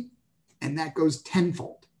community, and that goes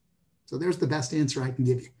tenfold. So there's the best answer I can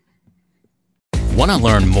give you. Want to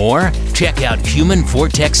learn more? Check out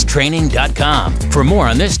humanvortextraining.com for more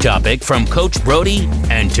on this topic from Coach Brody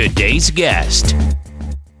and today's guest.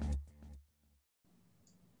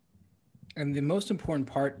 And the most important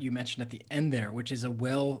part you mentioned at the end there, which is a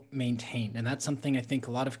well-maintained. And that's something I think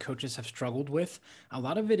a lot of coaches have struggled with. A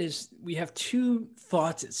lot of it is we have two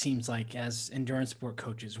thoughts, it seems like, as endurance sport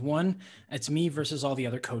coaches. One, it's me versus all the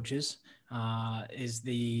other coaches. Is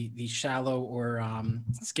the shallow or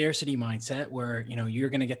scarcity mindset where, you're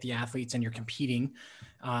going to get the athletes and you're competing.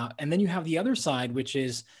 And then you have the other side, which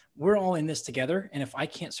is we're all in this together. And if I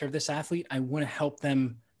can't serve this athlete, I want to help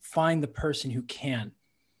them find the person who can.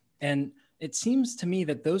 And it seems to me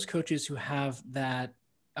that those coaches who have that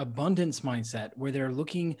abundance mindset where they're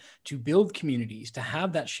looking to build communities, to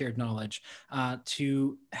have that shared knowledge,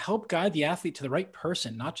 to help guide the athlete to the right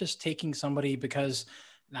person, not just taking somebody because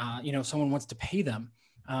someone wants to pay them.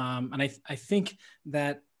 And I think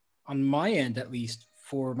that on my end, at least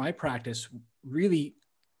for my practice, really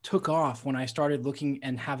took off when I started looking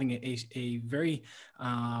and having a very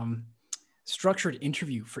structured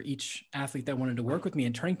interview for each athlete that wanted to work with me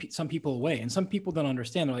and turning some people away. And some people don't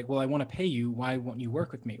understand. They're like, well, I want to pay you. Why won't you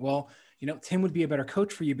work with me? Well, Tim would be a better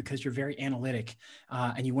coach for you because you're very analytic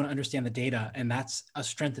and you want to understand the data. And that's a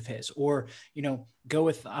strength of his. Or, go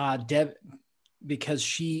with Deb because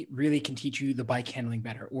she really can teach you the bike handling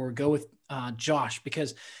better, or go with Josh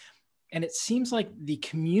and it seems like the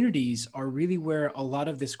communities are really where a lot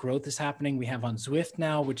of this growth is happening. We have on Zwift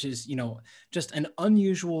now, which is, just an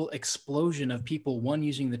unusual explosion of people, one,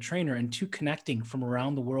 using the trainer, and two, connecting from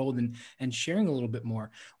around the world and sharing a little bit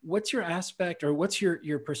more. What's your aspect, or what's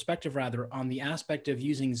your perspective rather on the aspect of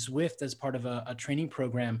using Zwift as part of a training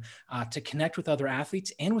program to connect with other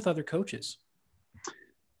athletes and with other coaches?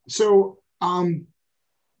 So,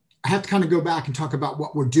 I have to kind of go back and talk about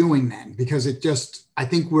what we're doing then, because I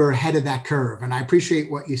think we're ahead of that curve. And I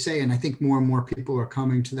appreciate what you say. And I think more and more people are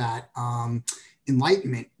coming to that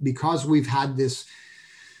enlightenment because we've had this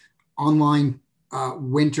online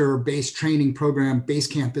winter-based training program.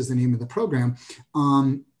 Basecamp is the name of the program,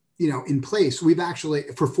 in place. We've actually,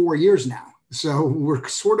 for 4 years now. So we're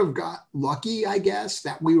sort of got lucky, I guess,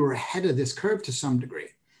 that we were ahead of this curve to some degree.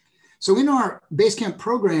 So in our Basecamp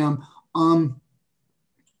program,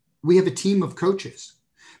 we have a team of coaches,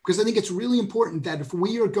 because I think it's really important that if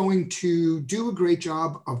we are going to do a great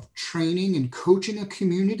job of training and coaching a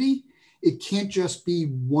community, it can't just be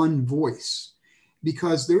one voice,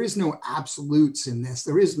 because there is no absolutes in this.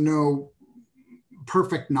 There is no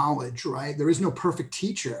perfect knowledge, right? There is no perfect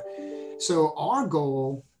teacher. So our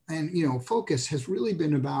goal and, focus has really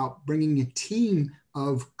been about bringing a team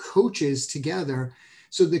of coaches together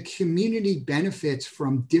so the community benefits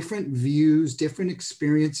from different views, different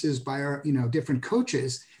experiences by our, different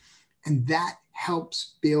coaches. And that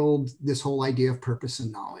helps build this whole idea of purpose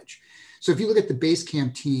and knowledge. So if you look at the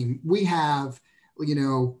Basecamp team, we have,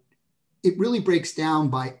 it really breaks down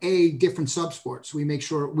by different subsports. We make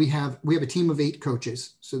sure we have a team of 8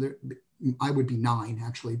 coaches. So I would be 9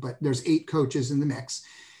 actually, but there's 8 coaches in the mix.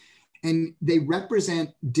 And they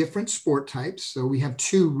represent different sport types. So we have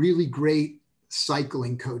two really great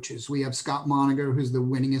cycling coaches. We have Scott Moniger, who's the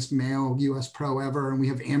winningest male US pro ever, and we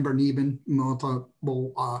have Amber Neben,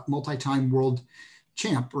 multi-time world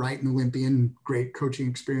champ, right? An Olympian, great coaching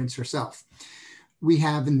experience herself. We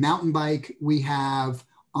have in mountain bike, we have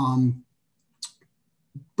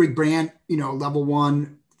Brig Brandt, level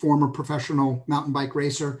 1 former professional mountain bike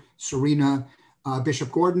racer, Serena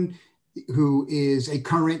Bishop Gordon, who is a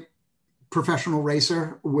current professional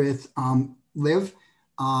racer with Liv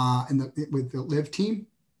with the Liv team.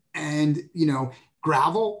 And,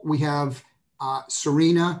 gravel, we have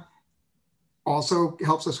Serena also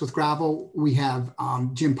helps us with gravel. We have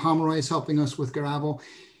Jim Pomeroy is helping us with gravel.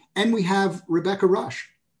 And we have Rebecca Rush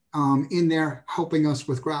in there helping us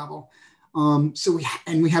with gravel. So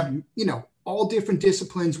we have, all different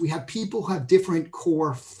disciplines. We have people who have different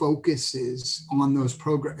core focuses on those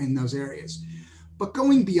in those areas. But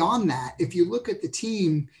going beyond that, if you look at the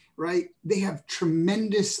team, right, they have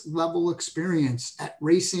tremendous level experience at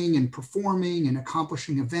racing and performing and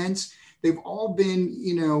accomplishing events. They've all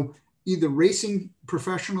been, either racing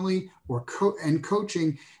professionally or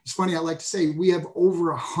coaching. It's funny, I like to say we have over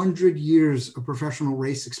 100 years of professional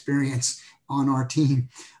race experience on our team.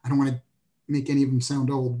 I don't want to make any of them sound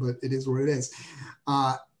old, but it is what it is.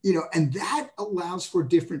 And that allows for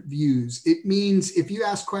different views. It means if you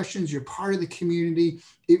ask questions, you're part of the community.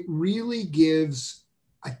 It really gives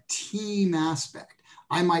a team aspect.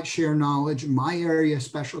 I might share knowledge. My area of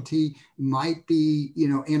specialty might be,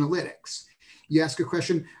 analytics. You ask a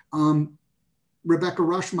question, Rebecca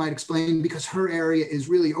Rush might explain, because her area is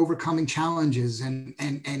really overcoming challenges and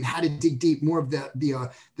how to dig deep, more of the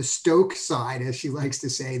stoke side, as she likes to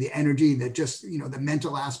say, the energy, that just, the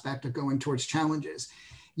mental aspect of going towards challenges.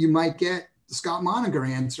 You might get Scott Moniger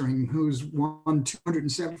answering, who's won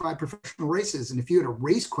 275 professional races. And if you had a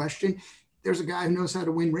race question, there's a guy who knows how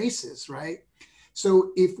to win races, right?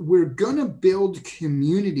 So if we're going to build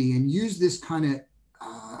community and use this kind of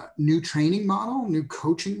new training model, new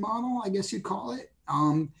coaching model, I guess you'd call it,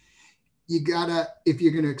 you gotta, if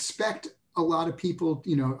you're going to expect a lot of people,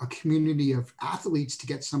 a community of athletes to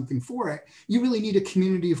get something for it, you really need a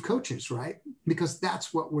community of coaches, right? Because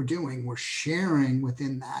that's what we're doing. We're sharing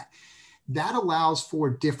within that. That allows for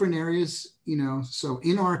different areas, so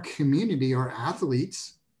in our community, our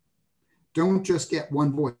athletes don't just get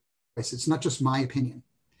one voice. It's not just my opinion.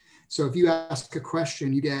 So if you ask a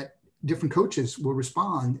question, you get different coaches will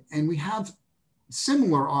respond, and we have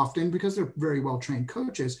similar often, because they're very well-trained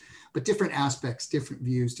coaches, but different aspects, different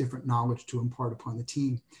views, different knowledge to impart upon the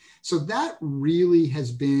team. So that really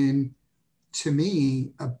has been, to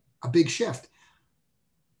me, a big shift.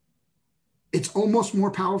 It's almost more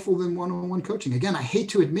powerful than one-on-one coaching. Again, I hate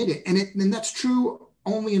to admit it, and that's true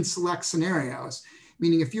only in select scenarios,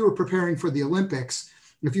 meaning if you were preparing for the Olympics,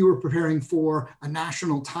 if you were preparing for a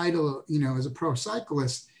national title, as a pro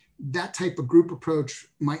cyclist, that type of group approach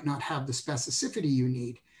might not have the specificity you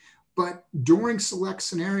need. But during select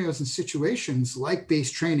scenarios and situations like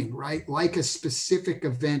base training, right, like a specific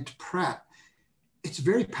event prep, it's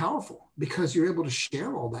very powerful because you're able to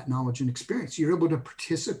share all that knowledge and experience. You're able to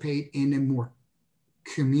participate in a more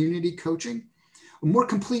community coaching, a more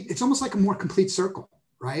complete, it's almost like a more complete circle,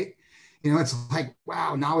 right? It's like,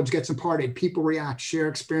 wow, knowledge gets imparted, people react, share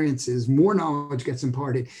experiences, more knowledge gets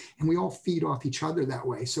imparted, and we all feed off each other that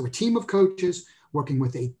way. So a team of coaches working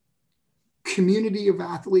with a community of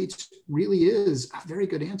athletes really is a very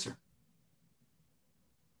good answer.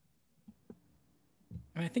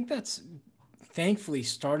 I think that's thankfully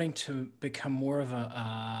starting to become more of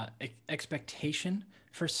a expectation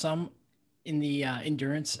for some in the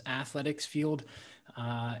endurance athletics field.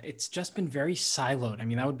 It's just been very siloed. I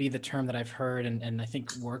mean, that would be the term that I've heard and I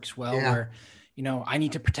think works well, yeah. Where, I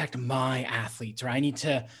need to protect my athletes, or I need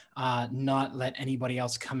to not let anybody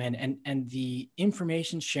else come in. And the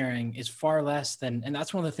information sharing is far less than, and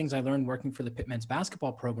that's one of the things I learned working for the Pitt men's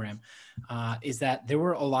basketball program, is that there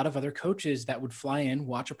were a lot of other coaches that would fly in,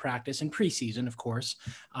 watch a practice in preseason, of course,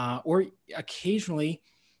 or occasionally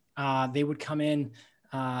they would come in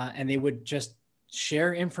and they would just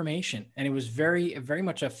share information. And it was very, very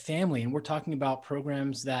much a family. And we're talking about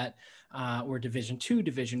programs that were Division II,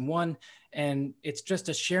 Division I, and it's just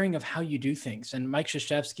a sharing of how you do things. And Mike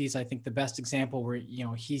Krzyzewski is, I think, the best example where,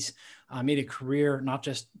 he's made a career, not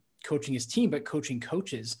just coaching his team, but coaching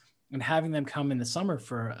coaches and having them come in the summer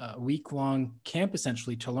for a week-long camp,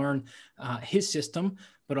 essentially, to learn his system,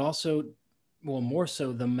 but also, well, more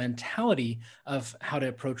so the mentality of how to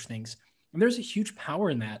approach things. And there's a huge power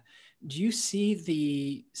in that. Do you see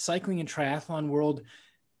the cycling and triathlon world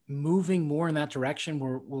moving more in that direction,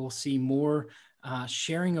 where we'll see more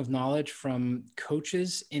sharing of knowledge from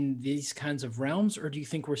coaches in these kinds of realms, or do you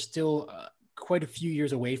think we're still quite a few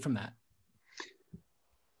years away from that?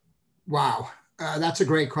 Wow, that's a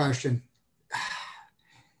great question.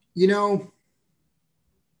 You know,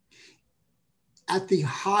 at the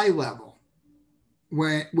high level,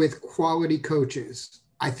 with quality coaches,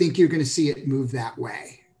 I think you're going to see it move that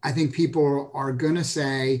way. I think people are going to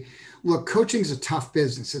say, look, coaching is a tough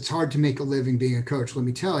business. It's hard to make a living being a coach, let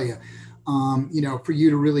me tell you. For you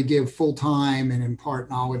to really give full time and impart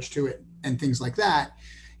knowledge to it and things like that,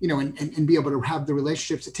 and be able to have the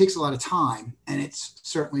relationships, it takes a lot of time, and it's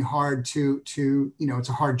certainly hard to it's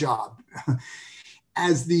a hard job.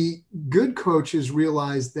 As the good coaches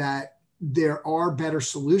realize that there are better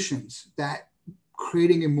solutions, that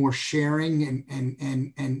creating a more sharing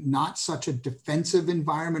and not such a defensive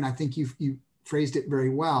environment, I think you phrased it very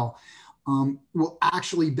well, will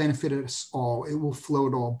actually benefit us all. It will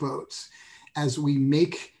float all boats as we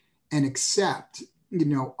make and accept,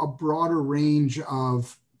 a broader range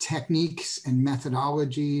of techniques and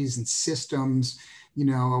methodologies and systems,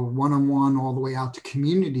 one-on-one all the way out to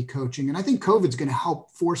community coaching. And I think COVID's going to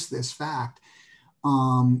help force this fact,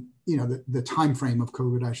 the time frame of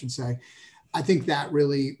COVID, I should say. I think that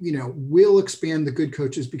really, will expand the good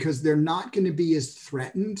coaches because they're not going to be as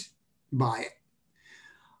threatened by it.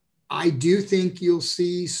 I do think you'll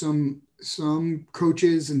see some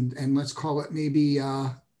coaches and let's call it maybe,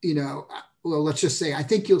 let's just say, I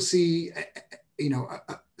think you'll see,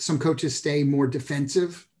 some coaches stay more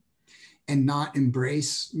defensive and not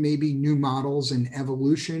embrace maybe new models and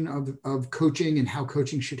evolution of coaching and how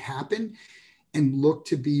coaching should happen and look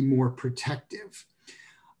to be more protective.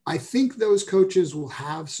 I think those coaches will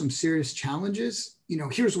have some serious challenges.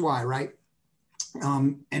 Here's why, right?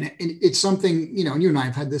 And it's something, and you and I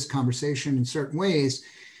have had this conversation in certain ways,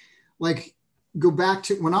 like go back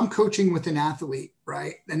to when I'm coaching with an athlete,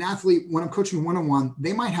 right? An athlete, when I'm coaching one-on-one,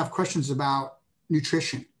 they might have questions about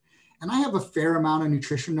nutrition. And I have a fair amount of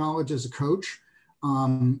nutrition knowledge as a coach.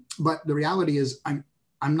 But the reality is I'm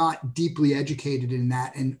not deeply educated in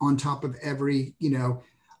that. And on top of every,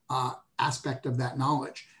 aspect of that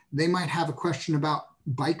knowledge, they might have a question about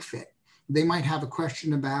bike fit. They might have a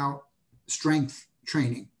question about strength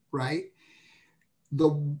training, right? The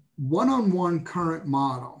one-on-one current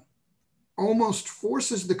model almost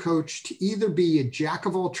forces the coach to either be a jack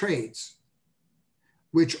of all trades,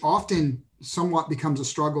 which often somewhat becomes a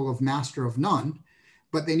struggle of master of none,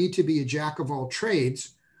 but they need to be a jack of all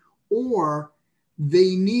trades, or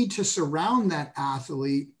they need to surround that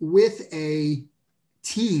athlete with a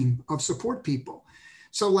team of support people.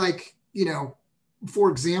 So like, for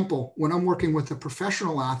example, when I'm working with a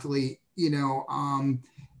professional athlete,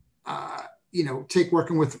 take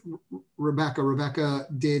working with Rebecca. Rebecca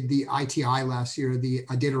did the ITI last year, the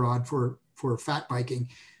Iditarod for fat biking,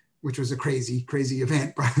 which was a crazy, crazy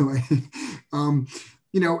event, by the way.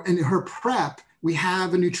 In her prep, we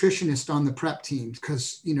have a nutritionist on the prep team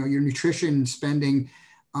because, your nutrition spending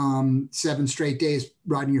 7 straight days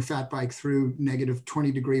riding your fat bike through negative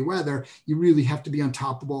 20-degree weather, you really have to be on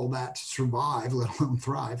top of all that to survive, let alone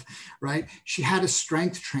thrive, right? She had a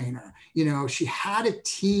strength trainer, she had a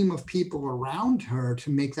team of people around her to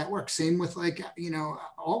make that work. Same with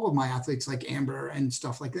all of my athletes like Amber and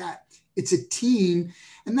stuff like that. It's a team,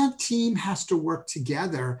 and that team has to work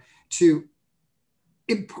together to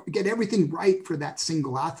get everything right for that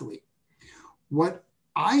single athlete. What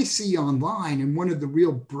I see online, and one of the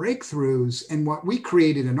real breakthroughs and what we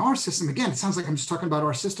created in our system, again, it sounds like I'm just talking about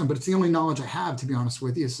our system, but it's the only knowledge I have, to be honest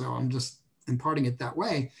with you. So I'm just imparting it that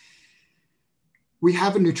way. We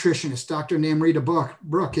have a nutritionist. Dr. Namrita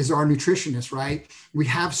Brook is our nutritionist, right? We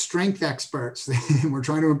have strength experts, and we're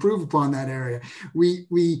trying to improve upon that area.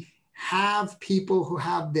 We have people who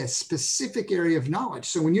have this specific area of knowledge.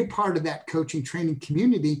 So when you're part of that coaching training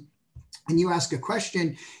community and you ask a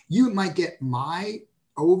question, you might get my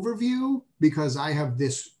overview because I have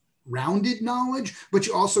this rounded knowledge, but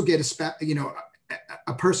you also get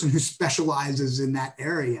a person who specializes in that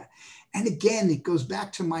area. And again, it goes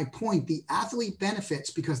back to my point. The athlete benefits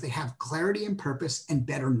because they have clarity and purpose and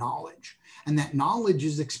better knowledge. And that knowledge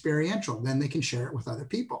is experiential. Then they can share it with other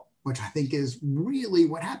people, which I think is really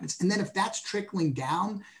what happens. And then if that's trickling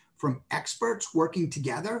down from experts working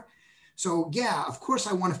together, so yeah, of course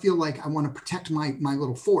I want to feel like I want to protect my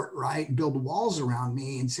little fort, right? And build walls around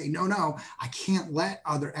me and say, no, I can't let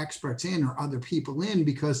other experts in or other people in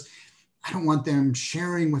because I don't want them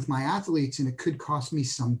sharing with my athletes and it could cost me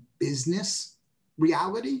some business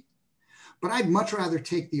reality. But I'd much rather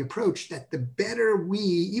take the approach that the better we,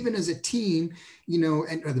 even as a team, or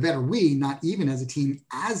the better we, not even as a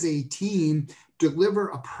team deliver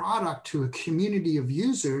a product to a community of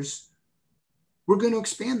users, we're going to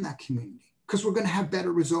expand that community because we're going to have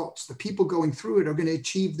better results. The people going through it are going to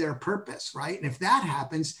achieve their purpose, right? And if that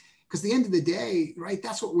happens, because at the end of the day, right,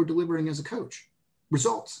 that's what we're delivering as a coach,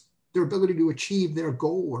 results, their ability to achieve their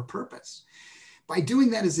goal or purpose. By doing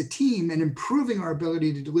that as a team and improving our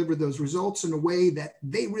ability to deliver those results in a way that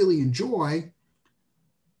they really enjoy,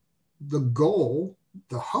 the goal,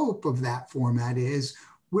 the hope of that format is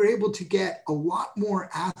we're able to get a lot more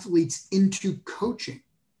athletes into coaching.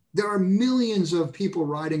 There are millions of people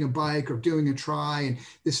riding a bike or doing a try and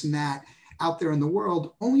this and that out there in the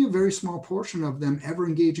world. Only a very small portion of them ever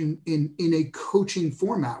engage in a coaching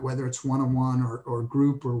format, whether it's one-on-one or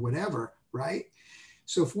group or whatever, right?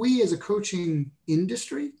 So if we as a coaching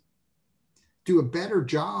industry do a better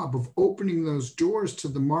job of opening those doors to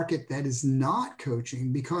the market that is not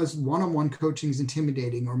coaching because one-on-one coaching is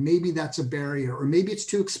intimidating, or maybe that's a barrier, or maybe it's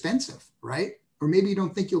too expensive, right? Or maybe you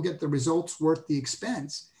don't think you'll get the results worth the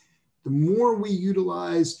expense. The more we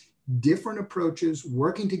utilize different approaches,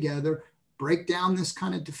 working together, break down this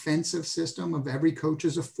kind of defensive system of every coach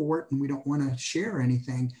is a fort and we don't want to share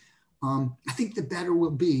anything, I think the better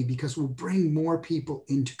we'll be because we'll bring more people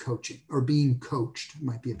into coaching, or being coached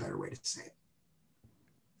might be a better way to say it.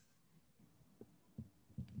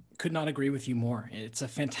 Could not agree with you more. It's a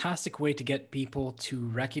fantastic way to get people to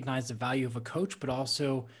recognize the value of a coach, but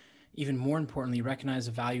also, even more importantly, recognize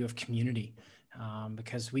the value of community,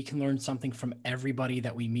 because we can learn something from everybody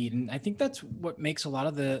that we meet. And I think that's what makes a lot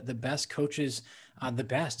of the best coaches the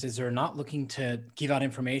best, is they're not looking to give out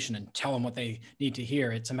information and tell them what they need to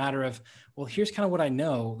hear. It's a matter of, well, here's kind of what I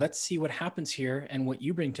know. Let's see what happens here and what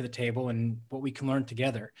you bring to the table and what we can learn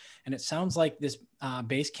together. And it sounds like this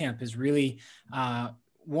base camp is really,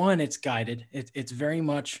 one, it's guided. It's very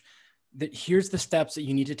much that here's the steps that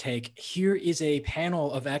you need to take. Here is a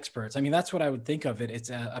panel of experts. I mean, that's what I would think of it.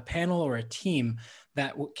 It's a panel or a team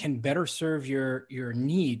that can better serve your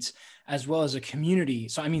needs, as well as a community.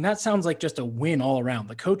 So, I mean, that sounds like just a win all around.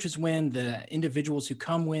 The coaches win, the individuals who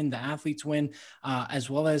come win, the athletes win, as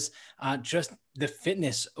well as just the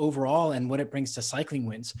fitness overall and what it brings to cycling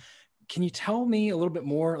wins. Can you tell me a little bit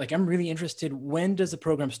more? Like, I'm really interested. When does the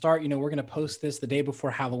program start? You know, we're going to post this the day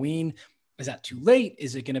before Halloween. Is that too late?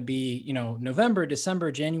 Is it going to be, November,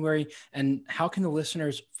 December, January? And how can the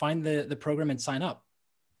listeners find the program and sign up?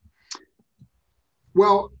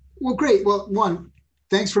 Well, great. Well, one,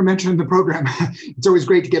 thanks for mentioning the program. It's always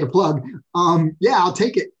great to get a plug. Yeah, I'll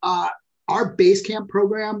take it. Our base camp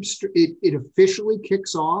program, it officially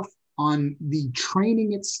kicks off on the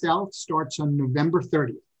training itself starts on November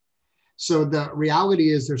 30th. So the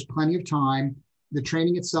reality is there's plenty of time. The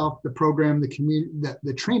training itself, the program,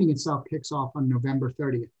 the training itself kicks off on November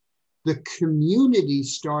 30th. The community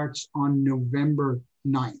starts on November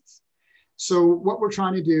 9th. So what we're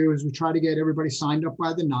trying to do is we try to get everybody signed up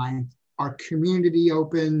by the 9th. Our community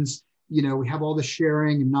opens, we have all the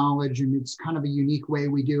sharing and knowledge, and it's kind of a unique way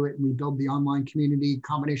we do it. And we build the online community,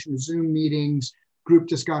 combination of Zoom meetings, group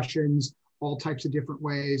discussions, all types of different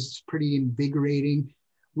ways. It's pretty invigorating.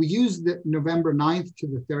 We use the November 9th to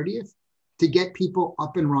the 30th to get people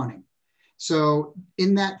up and running. So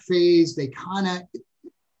in that phase,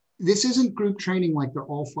 this isn't group training like they're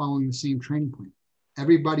all following the same training plan.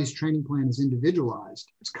 Everybody's training plan is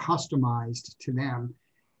individualized, it's customized to them.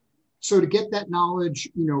 So to get that knowledge,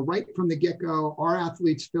 right from the get-go, our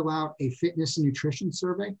athletes fill out a fitness and nutrition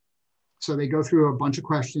survey. So they go through a bunch of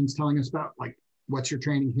questions telling us about, like, what's your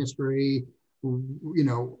training history?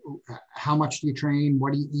 How much do you train?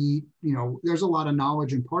 What do you eat? There's a lot of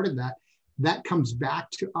knowledge, and part of that comes back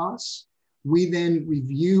to us. We then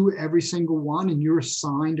review every single one, and you're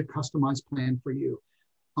assigned a customized plan for you.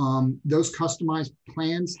 Those customized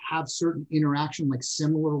plans have certain interaction, like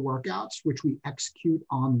similar workouts, which we execute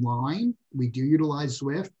online. We do utilize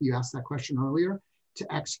Zwift. You asked that question earlier,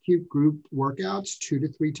 to execute group workouts 2 to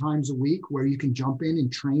 3 times a week, where you can jump in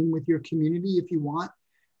and train with your community if you want.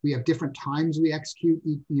 We have different times we execute,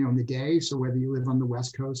 in the day. So whether you live on the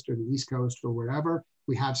West Coast or the East Coast or wherever,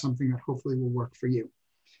 we have something that hopefully will work for you.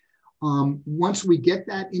 Once we get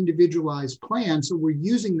that individualized plan, so we're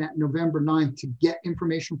using that November 9th to get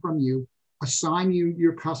information from you, assign you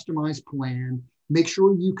your customized plan, make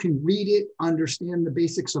sure you can read it, understand the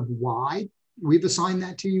basics of why we've assigned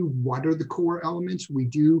that to you. What are the core elements we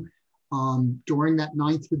do? During that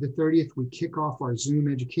 9th through the 30th, we kick off our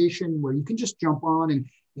Zoom education, where you can just jump on and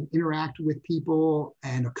interact with people,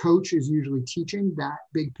 and a coach is usually teaching that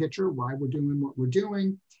big picture, why we're doing what we're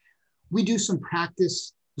doing. We do some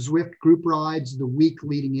practice Zwift group rides the week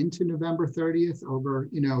leading into November 30th over,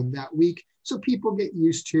 that week. So people get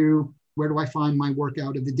used to Where do I find my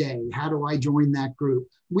workout of the day? How do I join that group?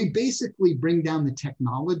 We basically bring down the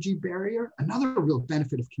technology barrier. Another real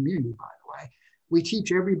benefit of community, by the way, we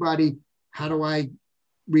teach everybody, how do I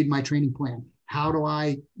read my training plan? How do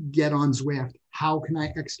I get on Zwift? How can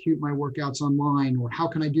I execute my workouts online? Or how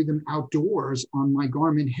can I do them outdoors on my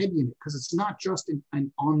Garmin head unit? Because it's not just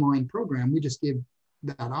an online program. We just give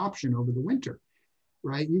that option over the winter,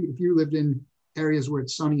 right? If you lived in areas where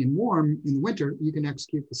it's sunny and warm in the winter, you can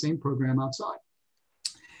execute the same program outside.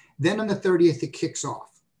 Then on the 30th, it kicks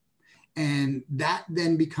off. And that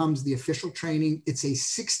then becomes the official training. It's a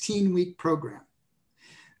 16-week program.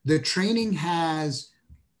 The training has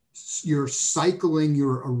your cycling,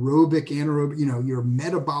 your aerobic, anaerobic, your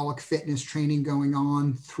metabolic fitness training going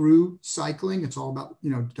on through cycling. It's all about,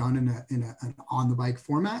 done in an on the bike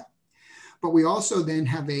format. But we also then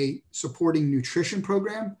have a supporting nutrition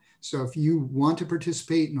program. So if you want to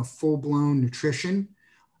participate in a full-blown nutrition,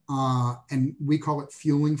 and we call it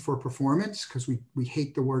fueling for performance, because we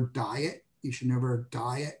hate the word diet. You should never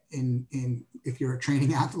diet if you're a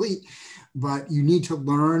training athlete, but you need to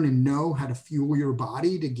learn and know how to fuel your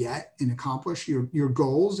body to get and accomplish your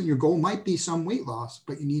goals. And your goal might be some weight loss,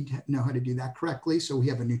 but you need to know how to do that correctly. So we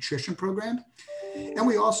have a nutrition program, and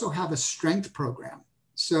we also have a strength program.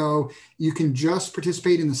 So you can just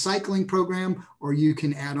participate in the cycling program, or you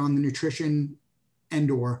can add on the nutrition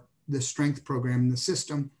and/or the strength program in the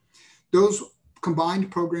system. Those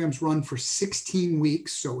combined programs run for 16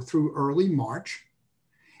 weeks, so through early March.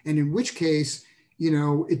 And in which case,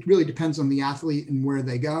 it really depends on the athlete and where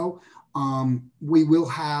they go. We will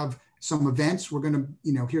have some events. We're going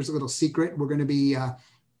to, here's a little secret. We're going to be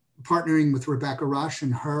partnering with Rebecca Rush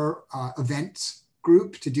and her events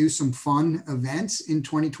group to do some fun events in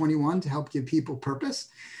 2021 to help give people purpose.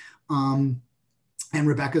 And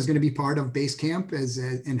Rebecca is going to be part of Base Camp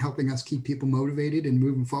and helping us keep people motivated and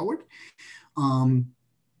moving forward.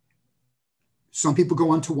 Some people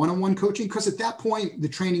go on to one-on-one coaching, because at that point, the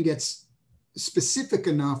training gets specific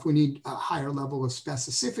enough. We need a higher level of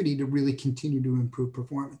specificity to really continue to improve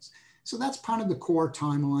performance. So that's kind of the core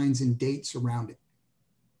timelines and dates around it.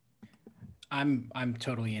 I'm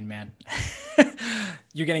totally in, man.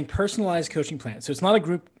 You're getting personalized coaching plans. So it's not a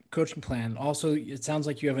group coaching plan. Also, it sounds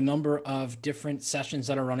like you have a number of different sessions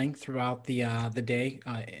that are running throughout the day,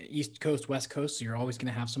 East Coast, West Coast. So you're always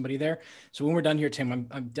going to have somebody there. So when we're done here, Tim,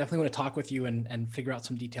 I'm definitely going to talk with you and figure out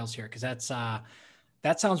some details here, because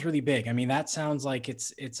that sounds really big. I mean, that sounds like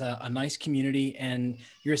it's a nice community, and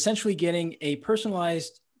you're essentially getting a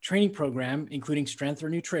personalized training program, including strength or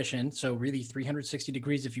nutrition. So really 360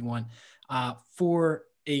 degrees if you want, for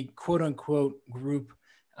a quote unquote group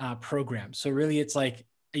program. So really it's like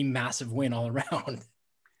a massive win all around.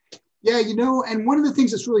 Yeah, and one of the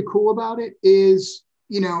things that's really cool about it is,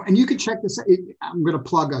 and you can check this. I'm going to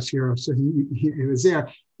plug us here. So it was there.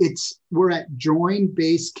 We're at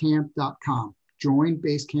joinbasecamp.com,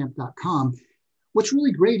 joinbasecamp.com. What's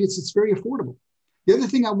really great is it's very affordable. The other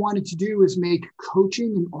thing I wanted to do is make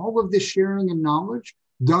coaching and all of this sharing and knowledge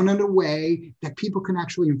done in a way that people can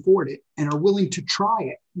actually afford it and are willing to try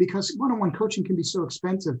it, because one-on-one coaching can be so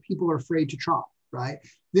expensive. People are afraid to try, right?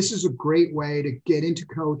 This is a great way to get into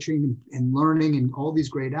coaching and learning and all these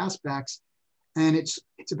great aspects. And it's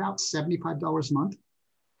about $75 a month.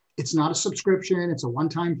 It's not a subscription. It's a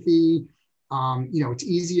one-time fee. It's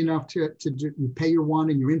easy enough to do. You pay your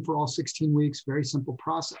one and you're in for all 16 weeks. Very simple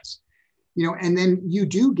process. And then you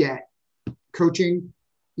do get coaching.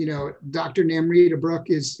 Dr. Namrita Brook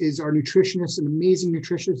is our nutritionist, an amazing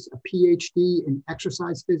nutritionist, a PhD in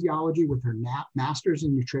exercise physiology with her master's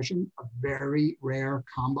in nutrition, a very rare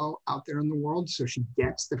combo out there in the world. So she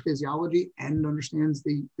gets the physiology and understands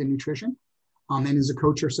the nutrition, and is a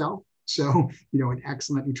coach herself. So, an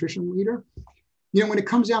excellent nutrition leader. When it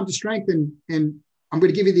comes down to strength, and I'm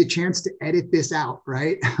going to give you the chance to edit this out,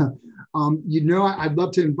 right? I'd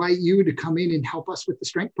love to invite you to come in and help us with the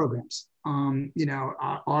strength programs.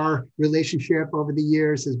 Our relationship over the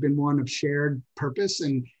years has been one of shared purpose,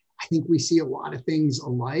 and I think we see a lot of things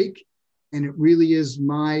alike. And it really is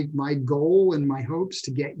my goal and my hopes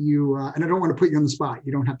to get you, and I don't want to put you on the spot.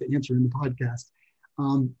 You don't have to answer in the podcast,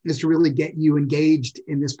 is to really get you engaged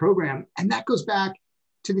in this program. And that goes back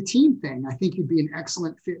to the team thing. I think you'd be an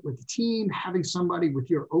excellent fit with the team, having somebody with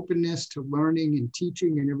your openness to learning and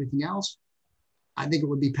teaching and everything else. I think it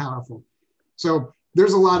would be powerful. So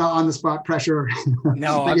there's a lot of on-the-spot pressure.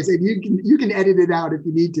 No, like I said, you can edit it out if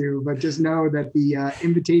you need to, but just know that the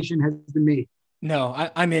invitation has been made.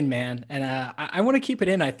 No, I'm in, man. And I want to keep it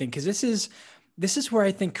in, I think, because this is where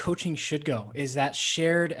I think coaching should go, is that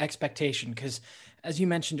shared expectation. Because as you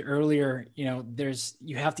mentioned earlier,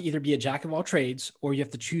 you have to either be a jack of all trades or you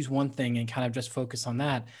have to choose one thing and kind of just focus on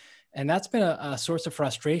that. And that's been a source of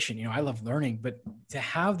frustration. I love learning, but to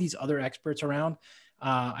have these other experts around,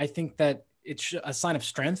 I think that it's a sign of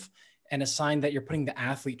strength and a sign that you're putting the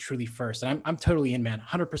athlete truly first. And I'm totally in, man,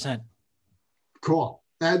 100%. Cool.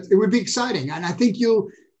 It would be exciting. And I think you'll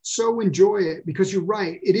so enjoy it because you're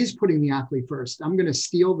right. It is putting the athlete first. I'm going to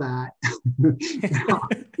steal that.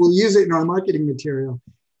 We'll use it in our marketing material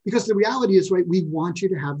because the reality is, right, we want you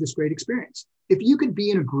to have this great experience. If you could be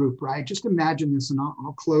in a group, right, just imagine this, and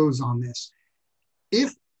I'll close on this.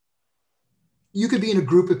 If you could be in a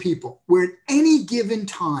group of people where at any given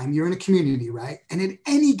time, you're in a community, right? And at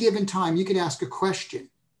any given time, you could ask a question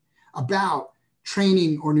about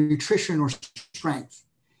training or nutrition or strength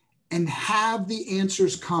and have the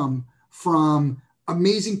answers come from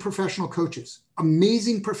amazing professional coaches,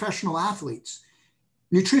 amazing professional athletes,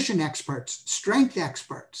 nutrition experts, strength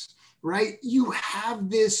experts, right? You have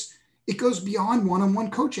this, it goes beyond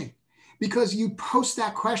one-on-one coaching because you post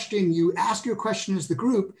that question, you ask your question as the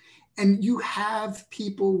group, and you have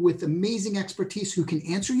people with amazing expertise who can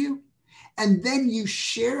answer you. And then you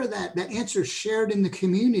share that answer shared in the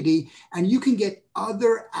community, and you can get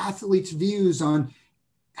other athletes' views on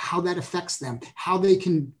how that affects them, how they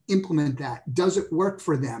can implement that. Does it work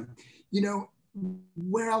for them?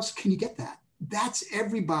 Where else can you get that? That's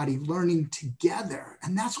everybody learning together.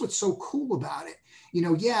 And that's what's so cool about it.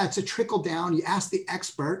 It's a trickle down. You ask the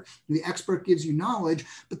expert gives you knowledge,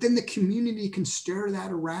 but then the community can stir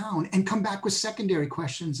that around and come back with secondary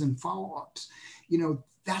questions and follow-ups.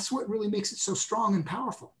 That's what really makes it so strong and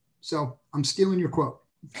powerful. So I'm stealing your quote.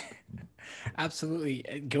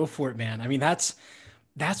 Absolutely. Go for it, man. I mean, that's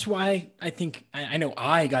why I know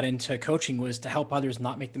I got into coaching was to help others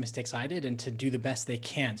not make the mistakes I did and to do the best they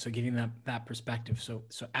can. So giving them that perspective. So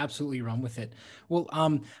absolutely run with it. Well,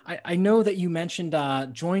 I know that you mentioned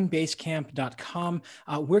joinbasecamp.com.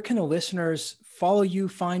 Where can the listeners follow you,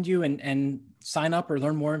 find you, and sign up or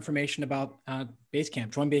learn more information about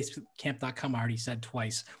Basecamp? Joinbasecamp.com. I already said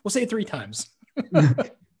twice. We'll say it 3 times.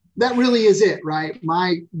 That really is it, right?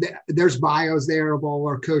 There's bios there of all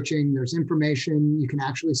our coaching. There's information. You can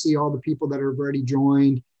actually see all the people that have already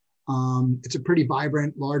joined. It's a pretty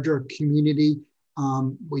vibrant, larger community.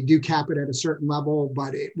 We do cap it at a certain level,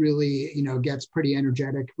 but it really, gets pretty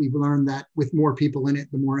energetic. We've learned that with more people in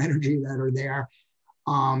it, the more energy that are there.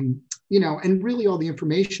 And really all the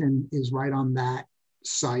information is right on that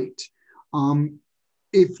site.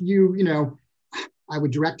 If I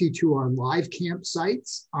would direct you to our live camp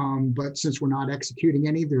sites, but since we're not executing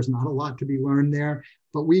any, there's not a lot to be learned there,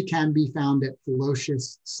 but we can be found at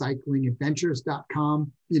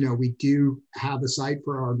ferociouscyclingadventures.com. We do have a site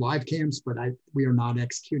for our live camps, but we are not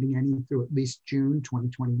executing any through at least June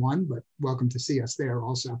 2021, but welcome to see us there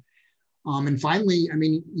also. And finally,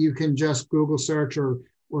 you can just Google search or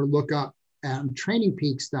look up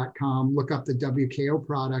trainingpeaks.com, look up the WKO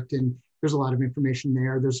product, and there's a lot of information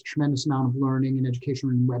there. There's a tremendous amount of learning and education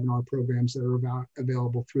and webinar programs that are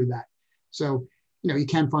available through that. So, you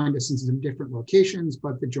can find us in some different locations,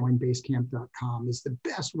 but the joinbasecamp.com is the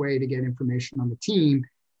best way to get information on the team.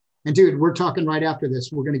 And dude, we're talking right after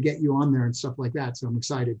this. We're going to get you on there and stuff like that. So I'm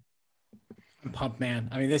excited. I'm pumped, man.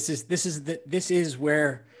 I mean, this is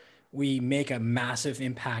where we make a massive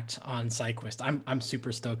impact on Cyclist. I'm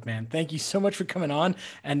super stoked, man. Thank you so much for coming on,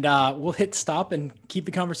 and we'll hit stop and keep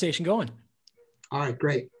the conversation going. All right,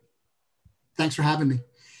 great. Thanks for having me.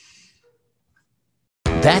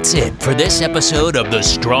 That's it for this episode of the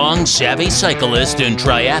Strong, Savvy Cyclist and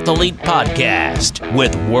Triathlete Podcast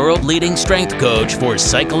with world-leading strength coach for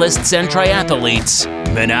cyclists and triathletes,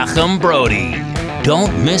 Menachem Brodie.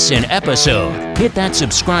 Don't miss an episode. Hit that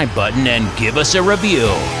subscribe button and give us a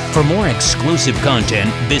review. For more exclusive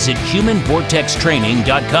content, visit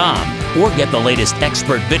humanvortextraining.com or get the latest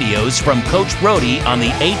expert videos from Coach Brodie on the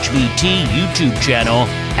HVT YouTube channel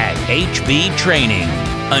at HV Training.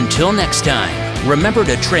 Until next time, remember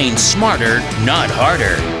to train smarter, not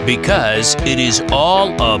harder, because it is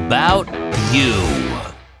all about you.